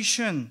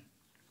salvation.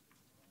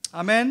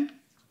 Amen.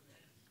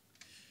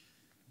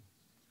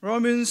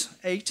 Romans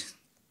 8,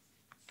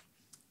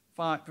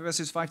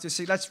 verses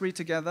 5-6. Let's read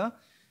together.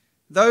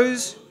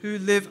 Those who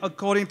live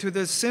according to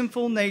the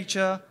sinful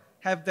nature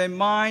have their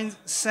minds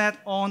set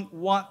on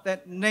what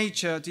that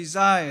nature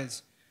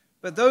desires.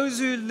 But those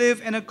who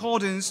live in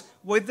accordance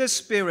with the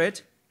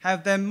Spirit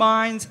have their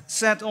minds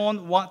set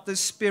on what the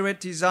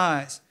Spirit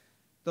desires.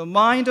 The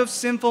mind of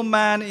sinful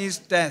man is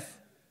death,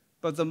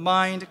 but the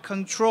mind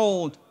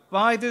controlled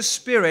by the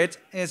Spirit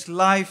is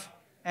life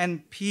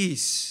and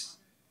peace.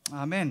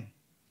 Amen.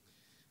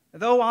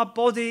 Though our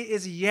body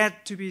is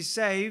yet to be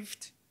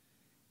saved,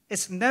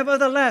 is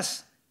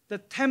nevertheless the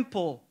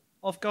temple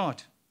of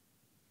God.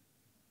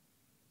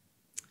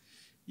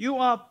 You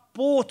are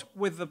bought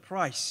with the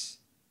price,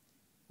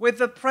 with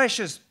the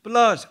precious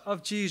blood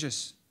of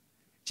Jesus.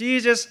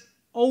 Jesus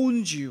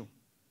owns you,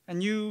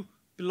 and you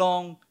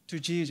belong to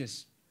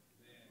Jesus.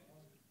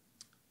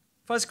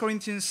 1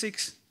 Corinthians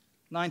 6,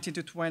 19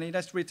 to 20.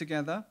 Let's read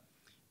together.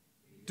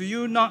 Do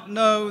you not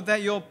know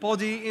that your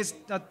body is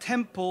a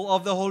temple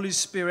of the Holy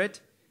Spirit,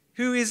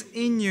 who is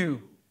in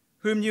you,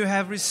 whom you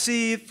have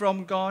received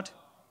from God?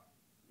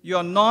 You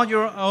are not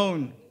your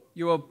own.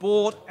 You are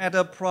bought at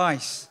a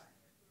price.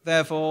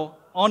 Therefore,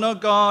 honor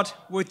God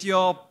with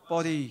your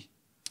body.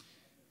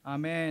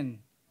 Amen.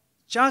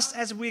 Just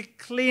as we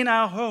clean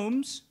our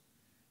homes,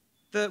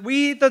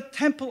 we, the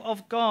temple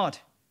of God,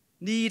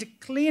 need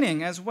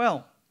cleaning as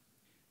well.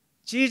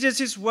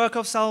 Jesus' work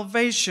of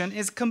salvation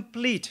is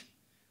complete,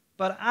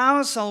 but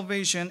our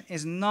salvation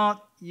is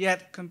not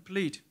yet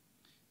complete.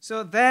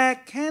 So there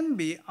can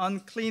be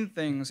unclean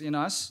things in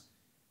us,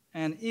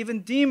 and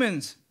even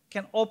demons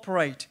can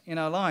operate in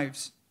our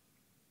lives.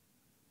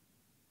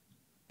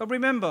 But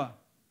remember,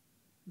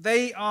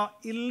 they are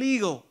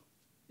illegal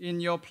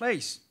in your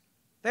place.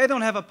 They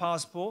don't have a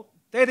passport.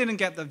 They didn't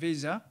get the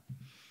visa.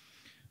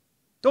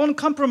 Don't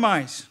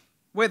compromise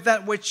with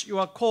that which you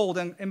are called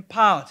and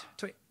empowered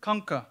to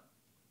conquer.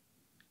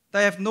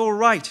 They have no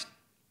right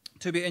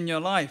to be in your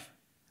life.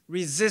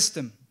 Resist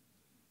them.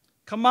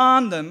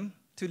 Command them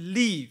to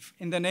leave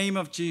in the name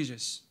of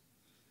Jesus.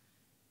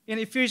 In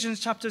Ephesians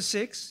chapter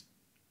 6,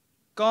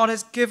 God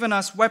has given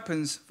us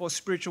weapons for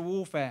spiritual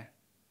warfare.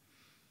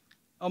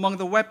 Among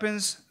the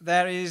weapons,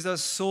 there is the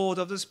sword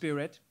of the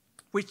Spirit,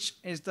 which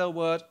is the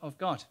word of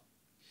God.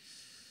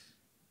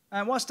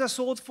 And what's the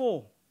sword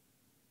for?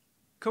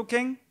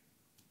 Cooking?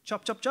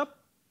 Chop, chop, chop?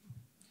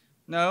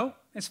 No,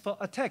 it's for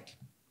attack.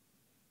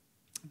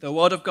 The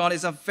word of God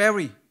is a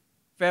very,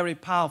 very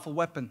powerful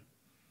weapon.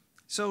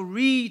 So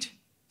read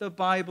the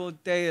Bible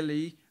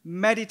daily,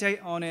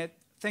 meditate on it,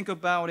 think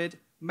about it,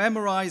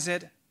 memorize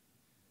it.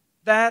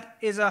 That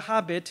is a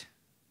habit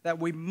that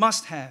we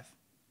must have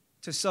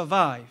to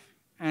survive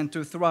and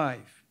to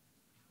thrive.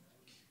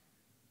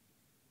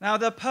 Now,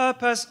 the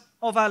purpose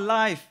of our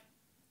life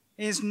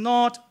is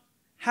not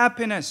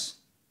happiness,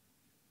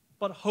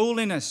 but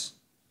holiness.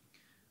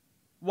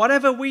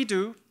 Whatever we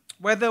do,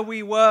 whether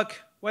we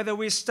work, whether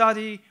we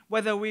study,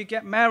 whether we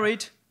get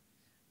married,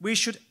 we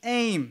should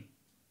aim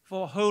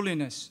for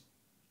holiness.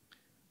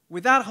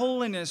 Without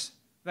holiness,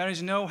 there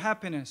is no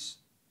happiness.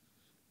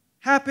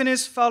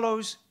 Happiness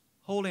follows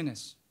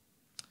holiness.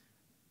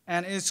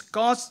 And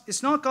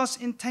it's not God's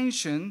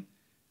intention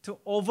to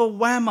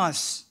overwhelm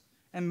us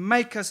and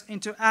make us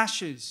into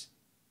ashes.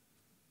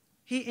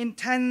 He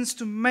intends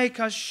to make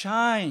us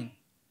shine,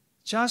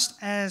 just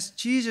as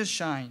Jesus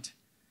shined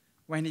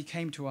when he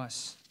came to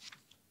us.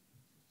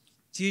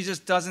 Jesus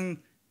doesn't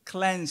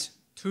cleanse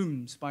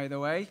tombs, by the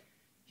way.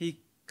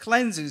 He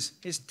cleanses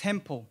his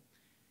temple.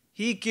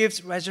 He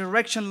gives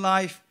resurrection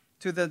life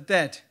to the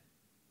dead.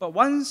 But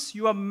once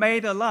you are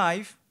made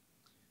alive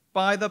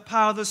by the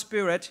power of the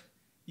Spirit,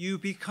 you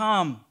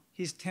become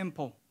his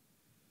temple.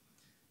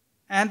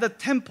 And the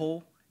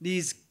temple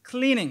needs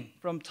cleaning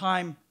from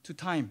time to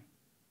time.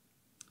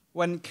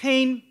 When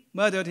Cain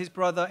murdered his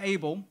brother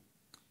Abel,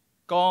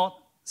 God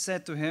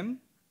said to him,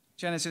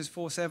 Genesis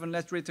 4:7,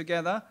 let's read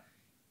together,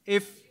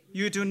 if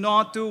you do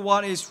not do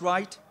what is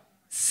right,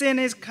 sin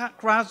is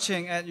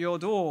crouching at your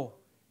door.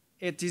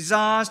 It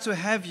desires to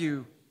have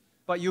you,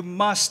 but you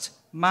must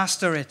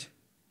master it.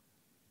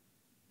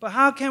 But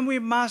how can we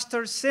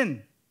master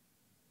sin?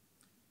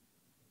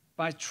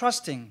 By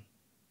trusting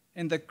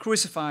in the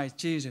crucified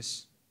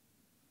Jesus.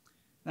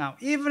 Now,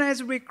 even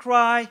as we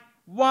cry,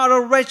 what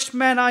a wretched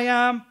man I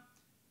am,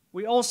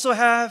 we also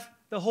have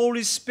the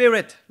Holy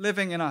Spirit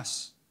living in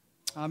us.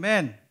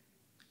 Amen.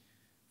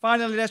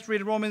 Finally, let's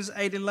read Romans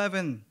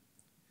 8:11.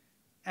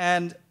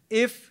 And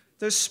if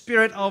the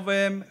Spirit of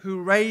him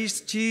who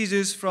raised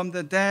Jesus from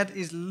the dead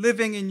is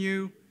living in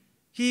you,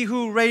 he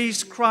who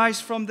raised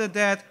Christ from the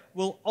dead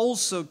will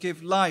also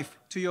give life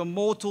to your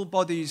mortal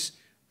bodies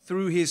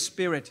through his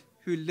Spirit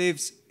who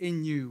lives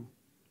in you.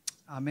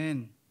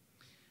 Amen.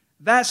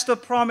 That's the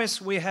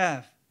promise we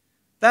have.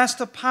 That's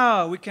the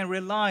power we can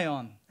rely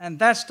on. And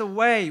that's the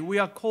way we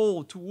are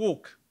called to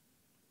walk.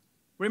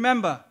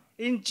 Remember,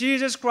 in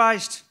Jesus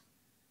Christ,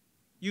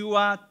 you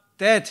are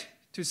dead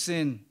to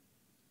sin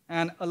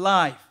and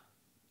alive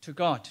to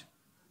God.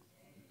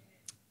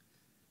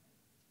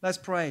 Let's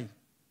pray.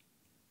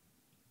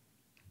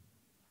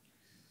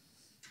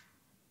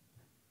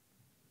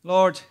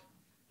 Lord,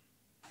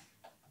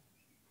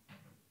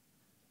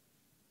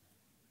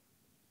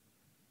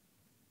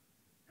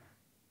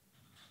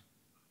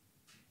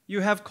 you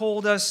have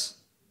called us,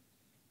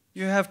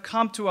 you have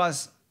come to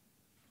us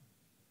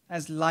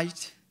as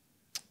light,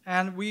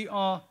 and we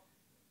are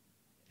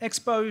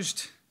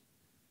exposed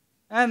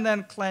and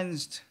then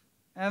cleansed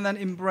and then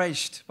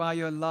embraced by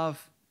your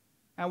love.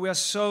 And we are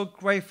so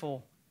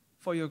grateful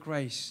for your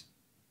grace.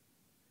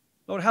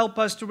 Lord, help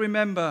us to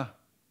remember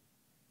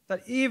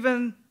that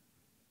even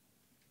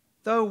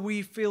though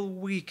we feel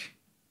weak,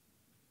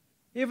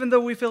 even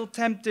though we feel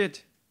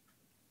tempted,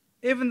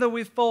 even though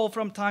we fall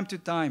from time to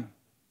time,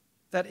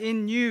 that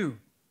in you,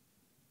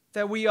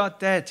 that we are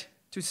dead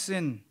to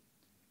sin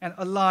and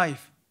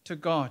alive to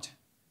God.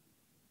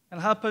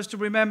 And help us to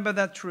remember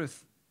that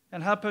truth,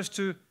 and help us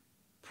to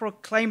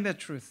proclaim that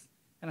truth,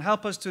 and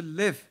help us to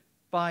live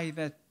by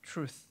that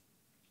truth.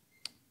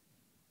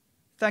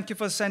 Thank you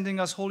for sending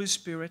us, Holy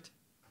Spirit.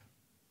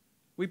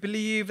 We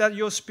believe that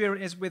your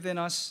Spirit is within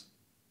us.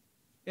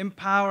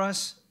 Empower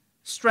us,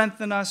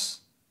 strengthen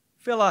us,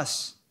 fill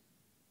us,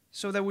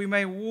 so that we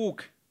may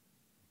walk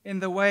in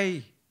the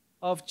way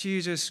of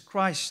Jesus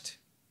Christ,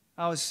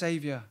 our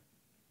Savior.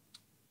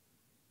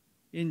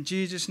 In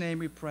Jesus' name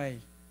we pray.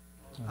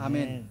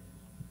 Amen.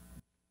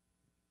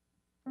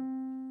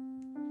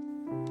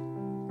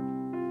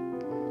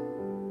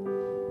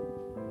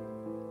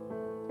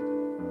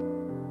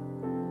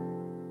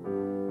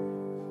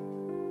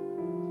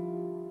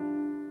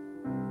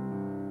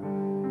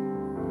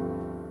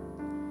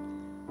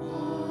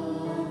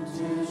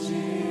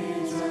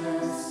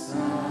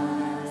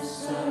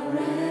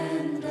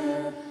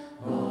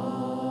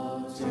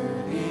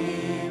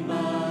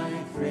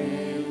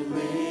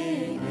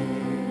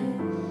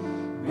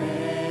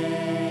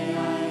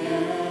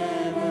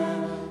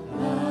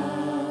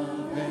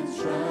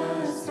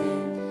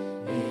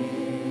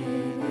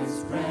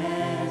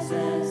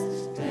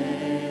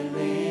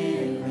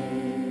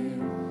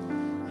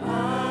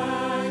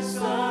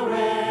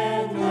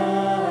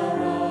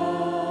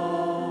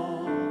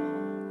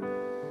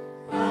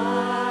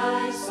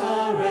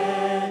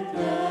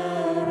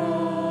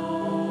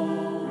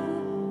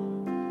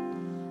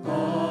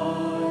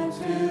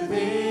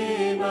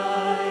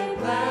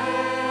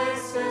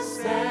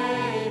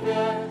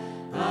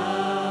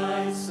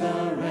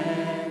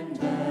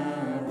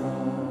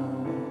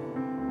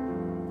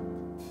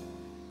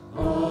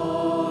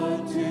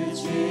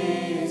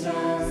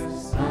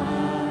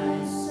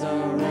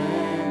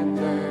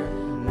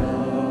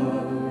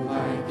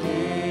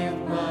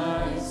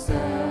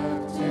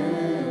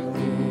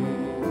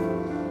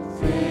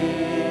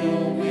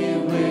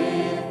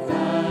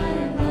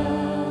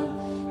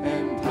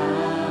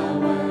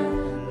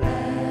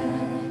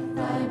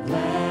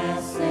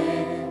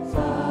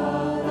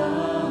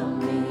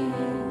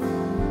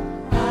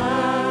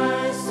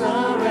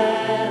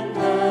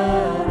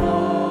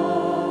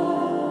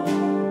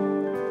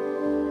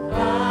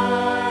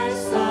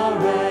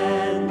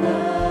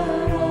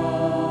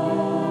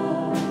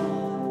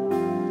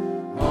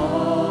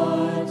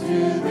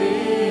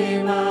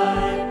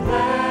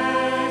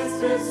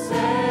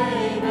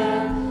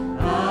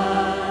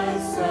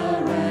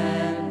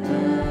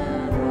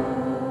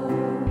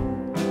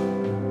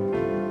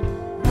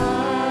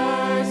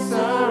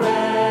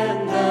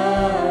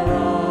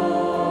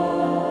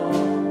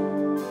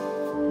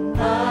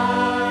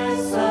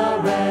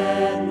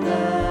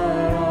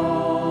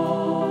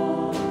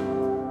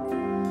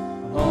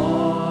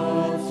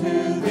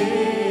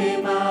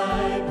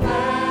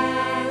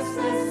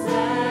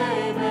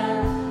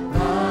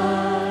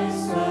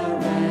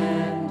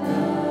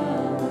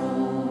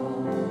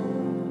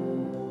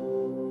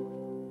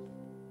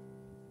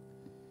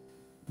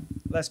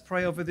 Let's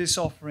pray over this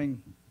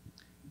offering.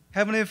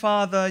 Heavenly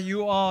Father,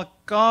 you are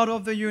God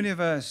of the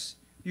universe.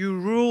 You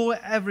rule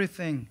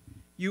everything.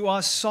 You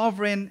are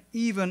sovereign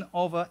even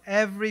over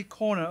every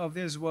corner of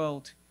this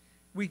world.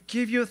 We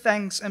give you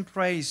thanks and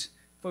praise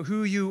for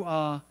who you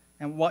are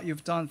and what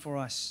you've done for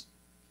us.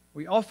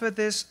 We offer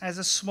this as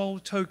a small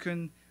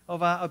token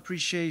of our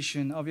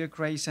appreciation of your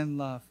grace and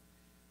love.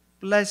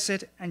 Bless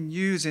it and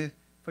use it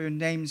for your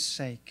name's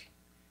sake.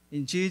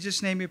 In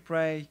Jesus' name we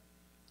pray.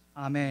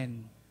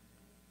 Amen.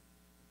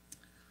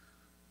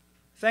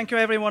 Thank you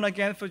everyone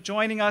again for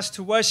joining us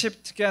to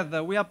worship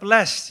together. We are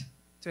blessed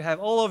to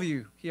have all of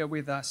you here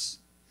with us.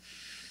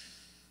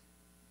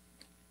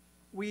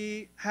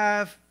 We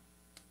have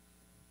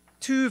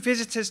two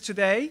visitors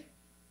today.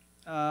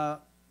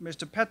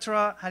 Mr.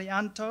 Petra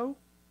Haryanto,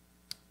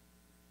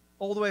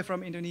 all the way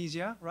from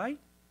Indonesia, right?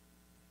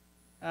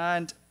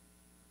 And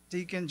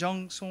Deacon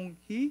Jang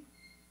Song-hee.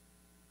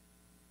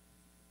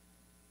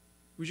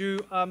 Would you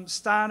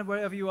stand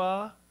wherever you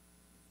are?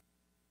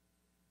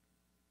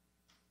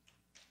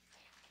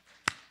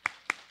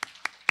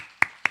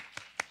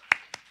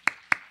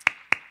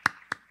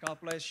 God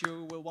bless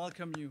you. We'll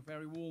welcome you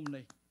very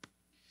warmly.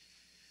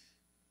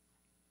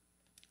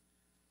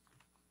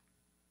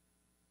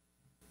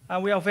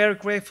 And we are very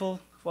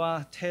grateful for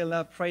our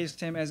Tehillah praise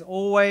team as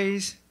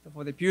always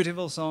for the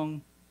beautiful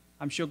song.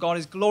 I'm sure God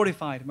is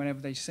glorified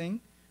whenever they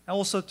sing. And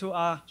also to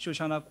our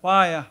Shoshannah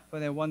Choir for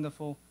their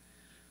wonderful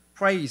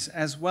praise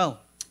as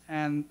well.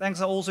 And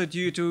thanks are also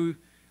due to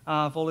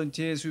our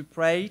volunteers who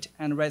prayed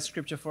and read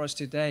scripture for us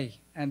today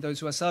and those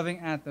who are serving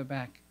at the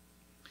back.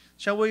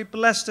 Shall we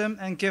bless them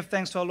and give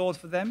thanks to our Lord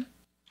for them?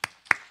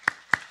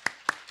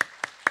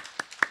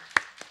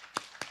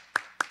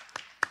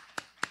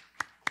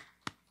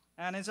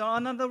 And it's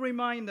another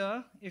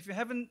reminder, if you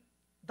haven't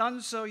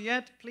done so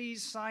yet,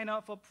 please sign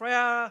up for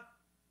prayer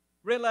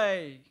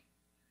relay.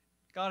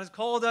 God has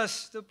called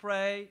us to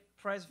pray.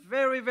 Prayer is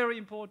very, very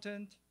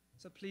important.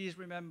 So please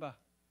remember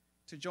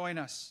to join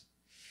us.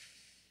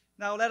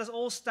 Now let us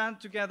all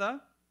stand together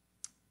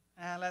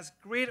and let's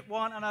greet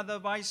one another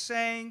by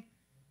saying,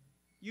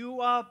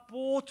 "You are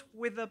bought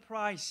with a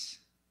price."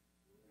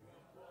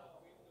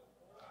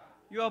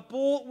 You are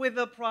bought with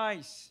a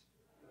price.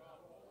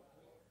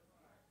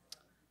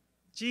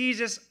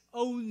 Jesus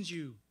owns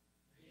you.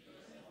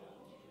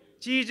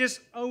 Jesus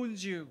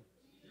owns you.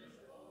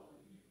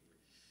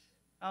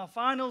 Our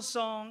final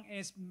song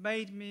is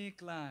 "Made Me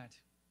Glad."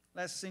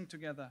 Let's sing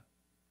together.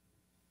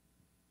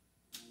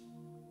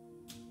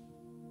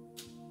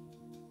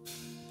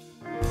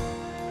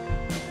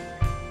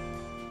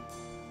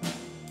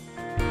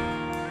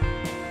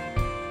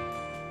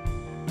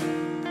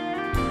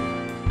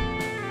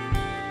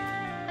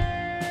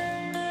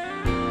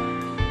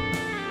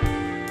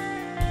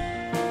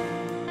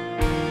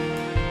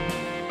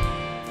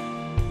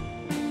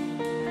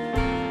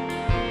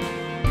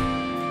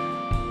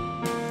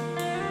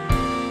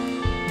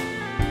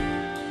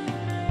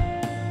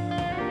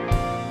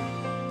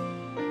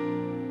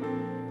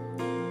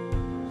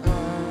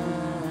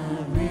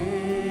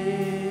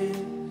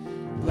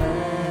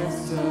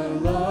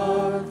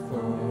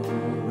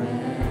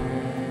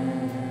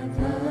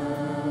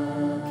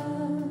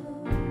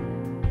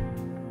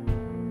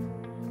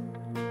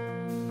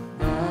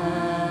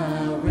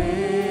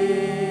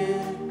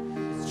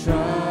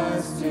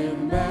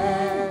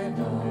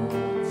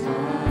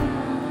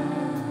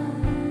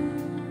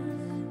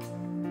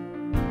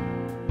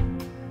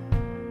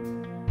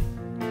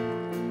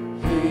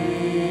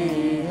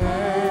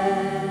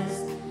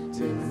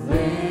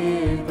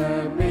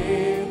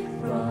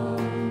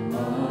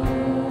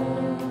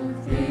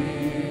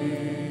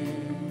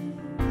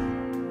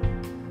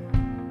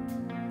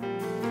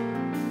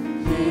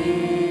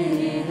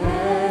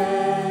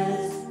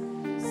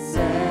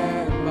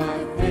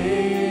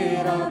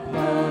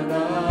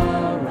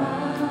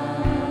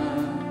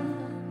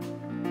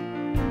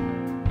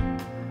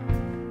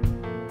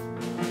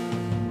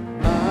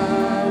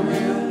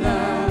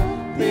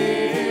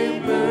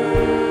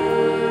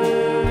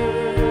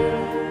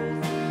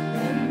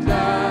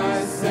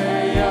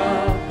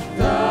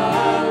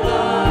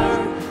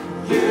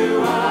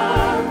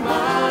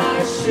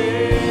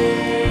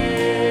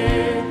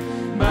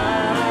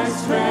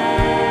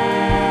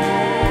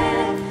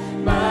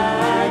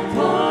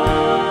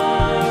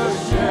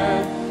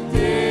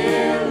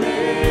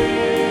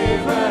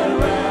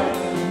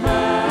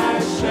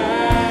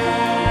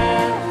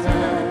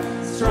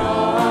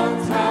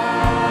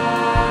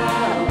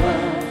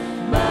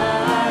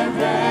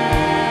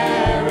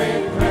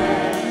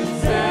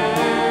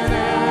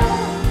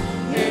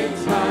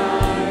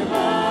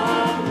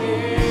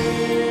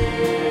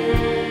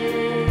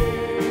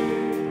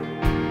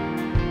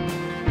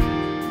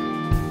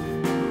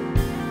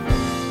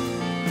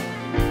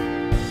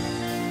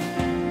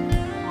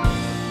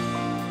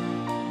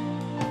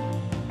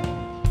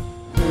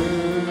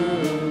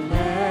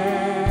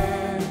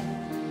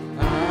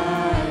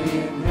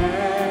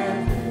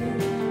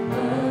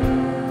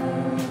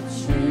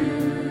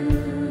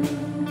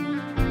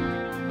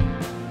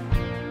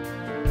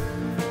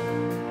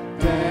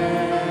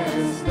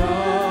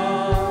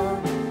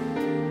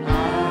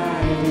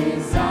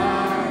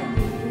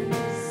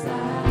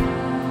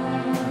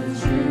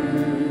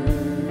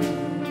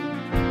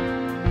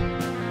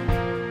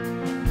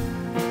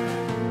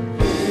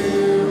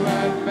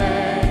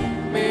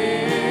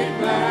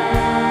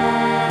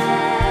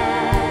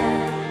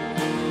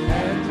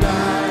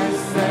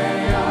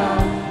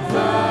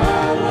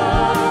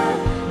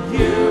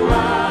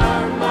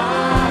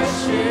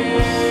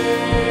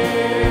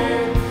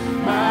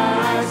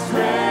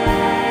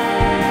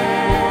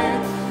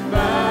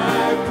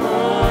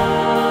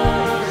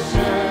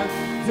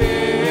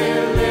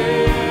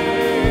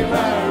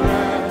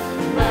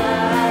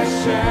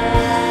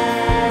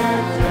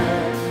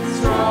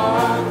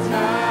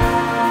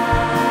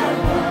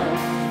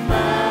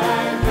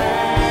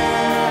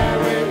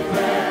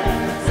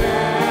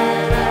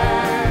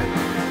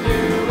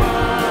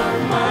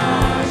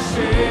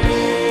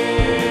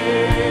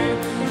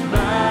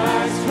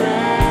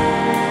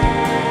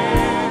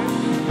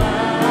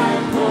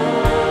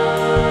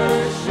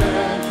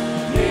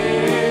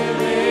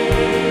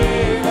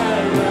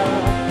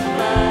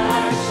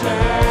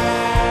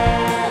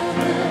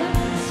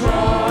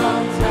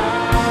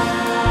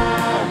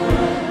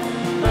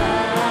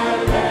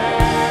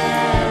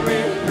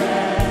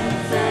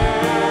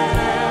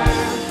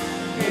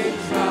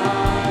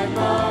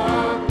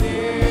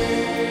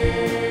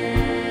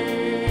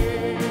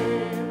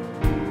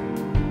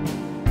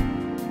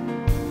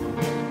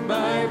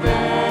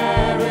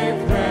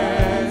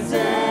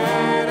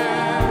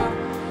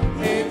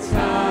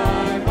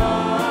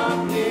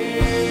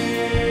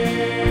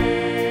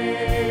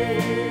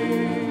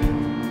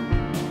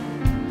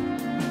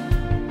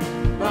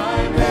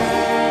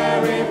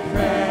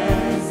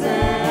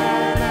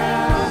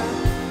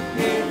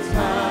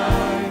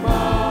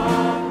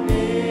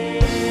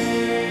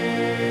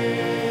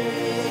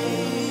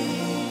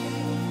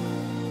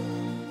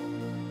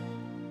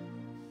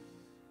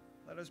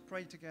 us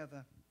pray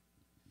together.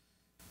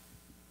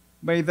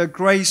 May the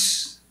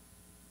grace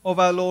of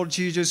our Lord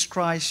Jesus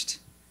Christ,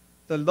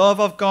 the love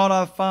of God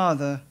our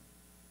Father,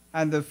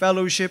 and the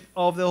fellowship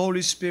of the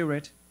Holy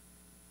Spirit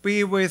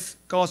be with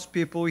God's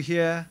people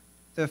here,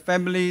 the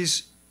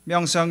families,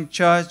 Myungsung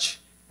Church,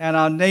 and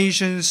our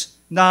nations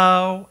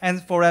now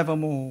and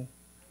forevermore.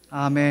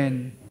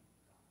 Amen.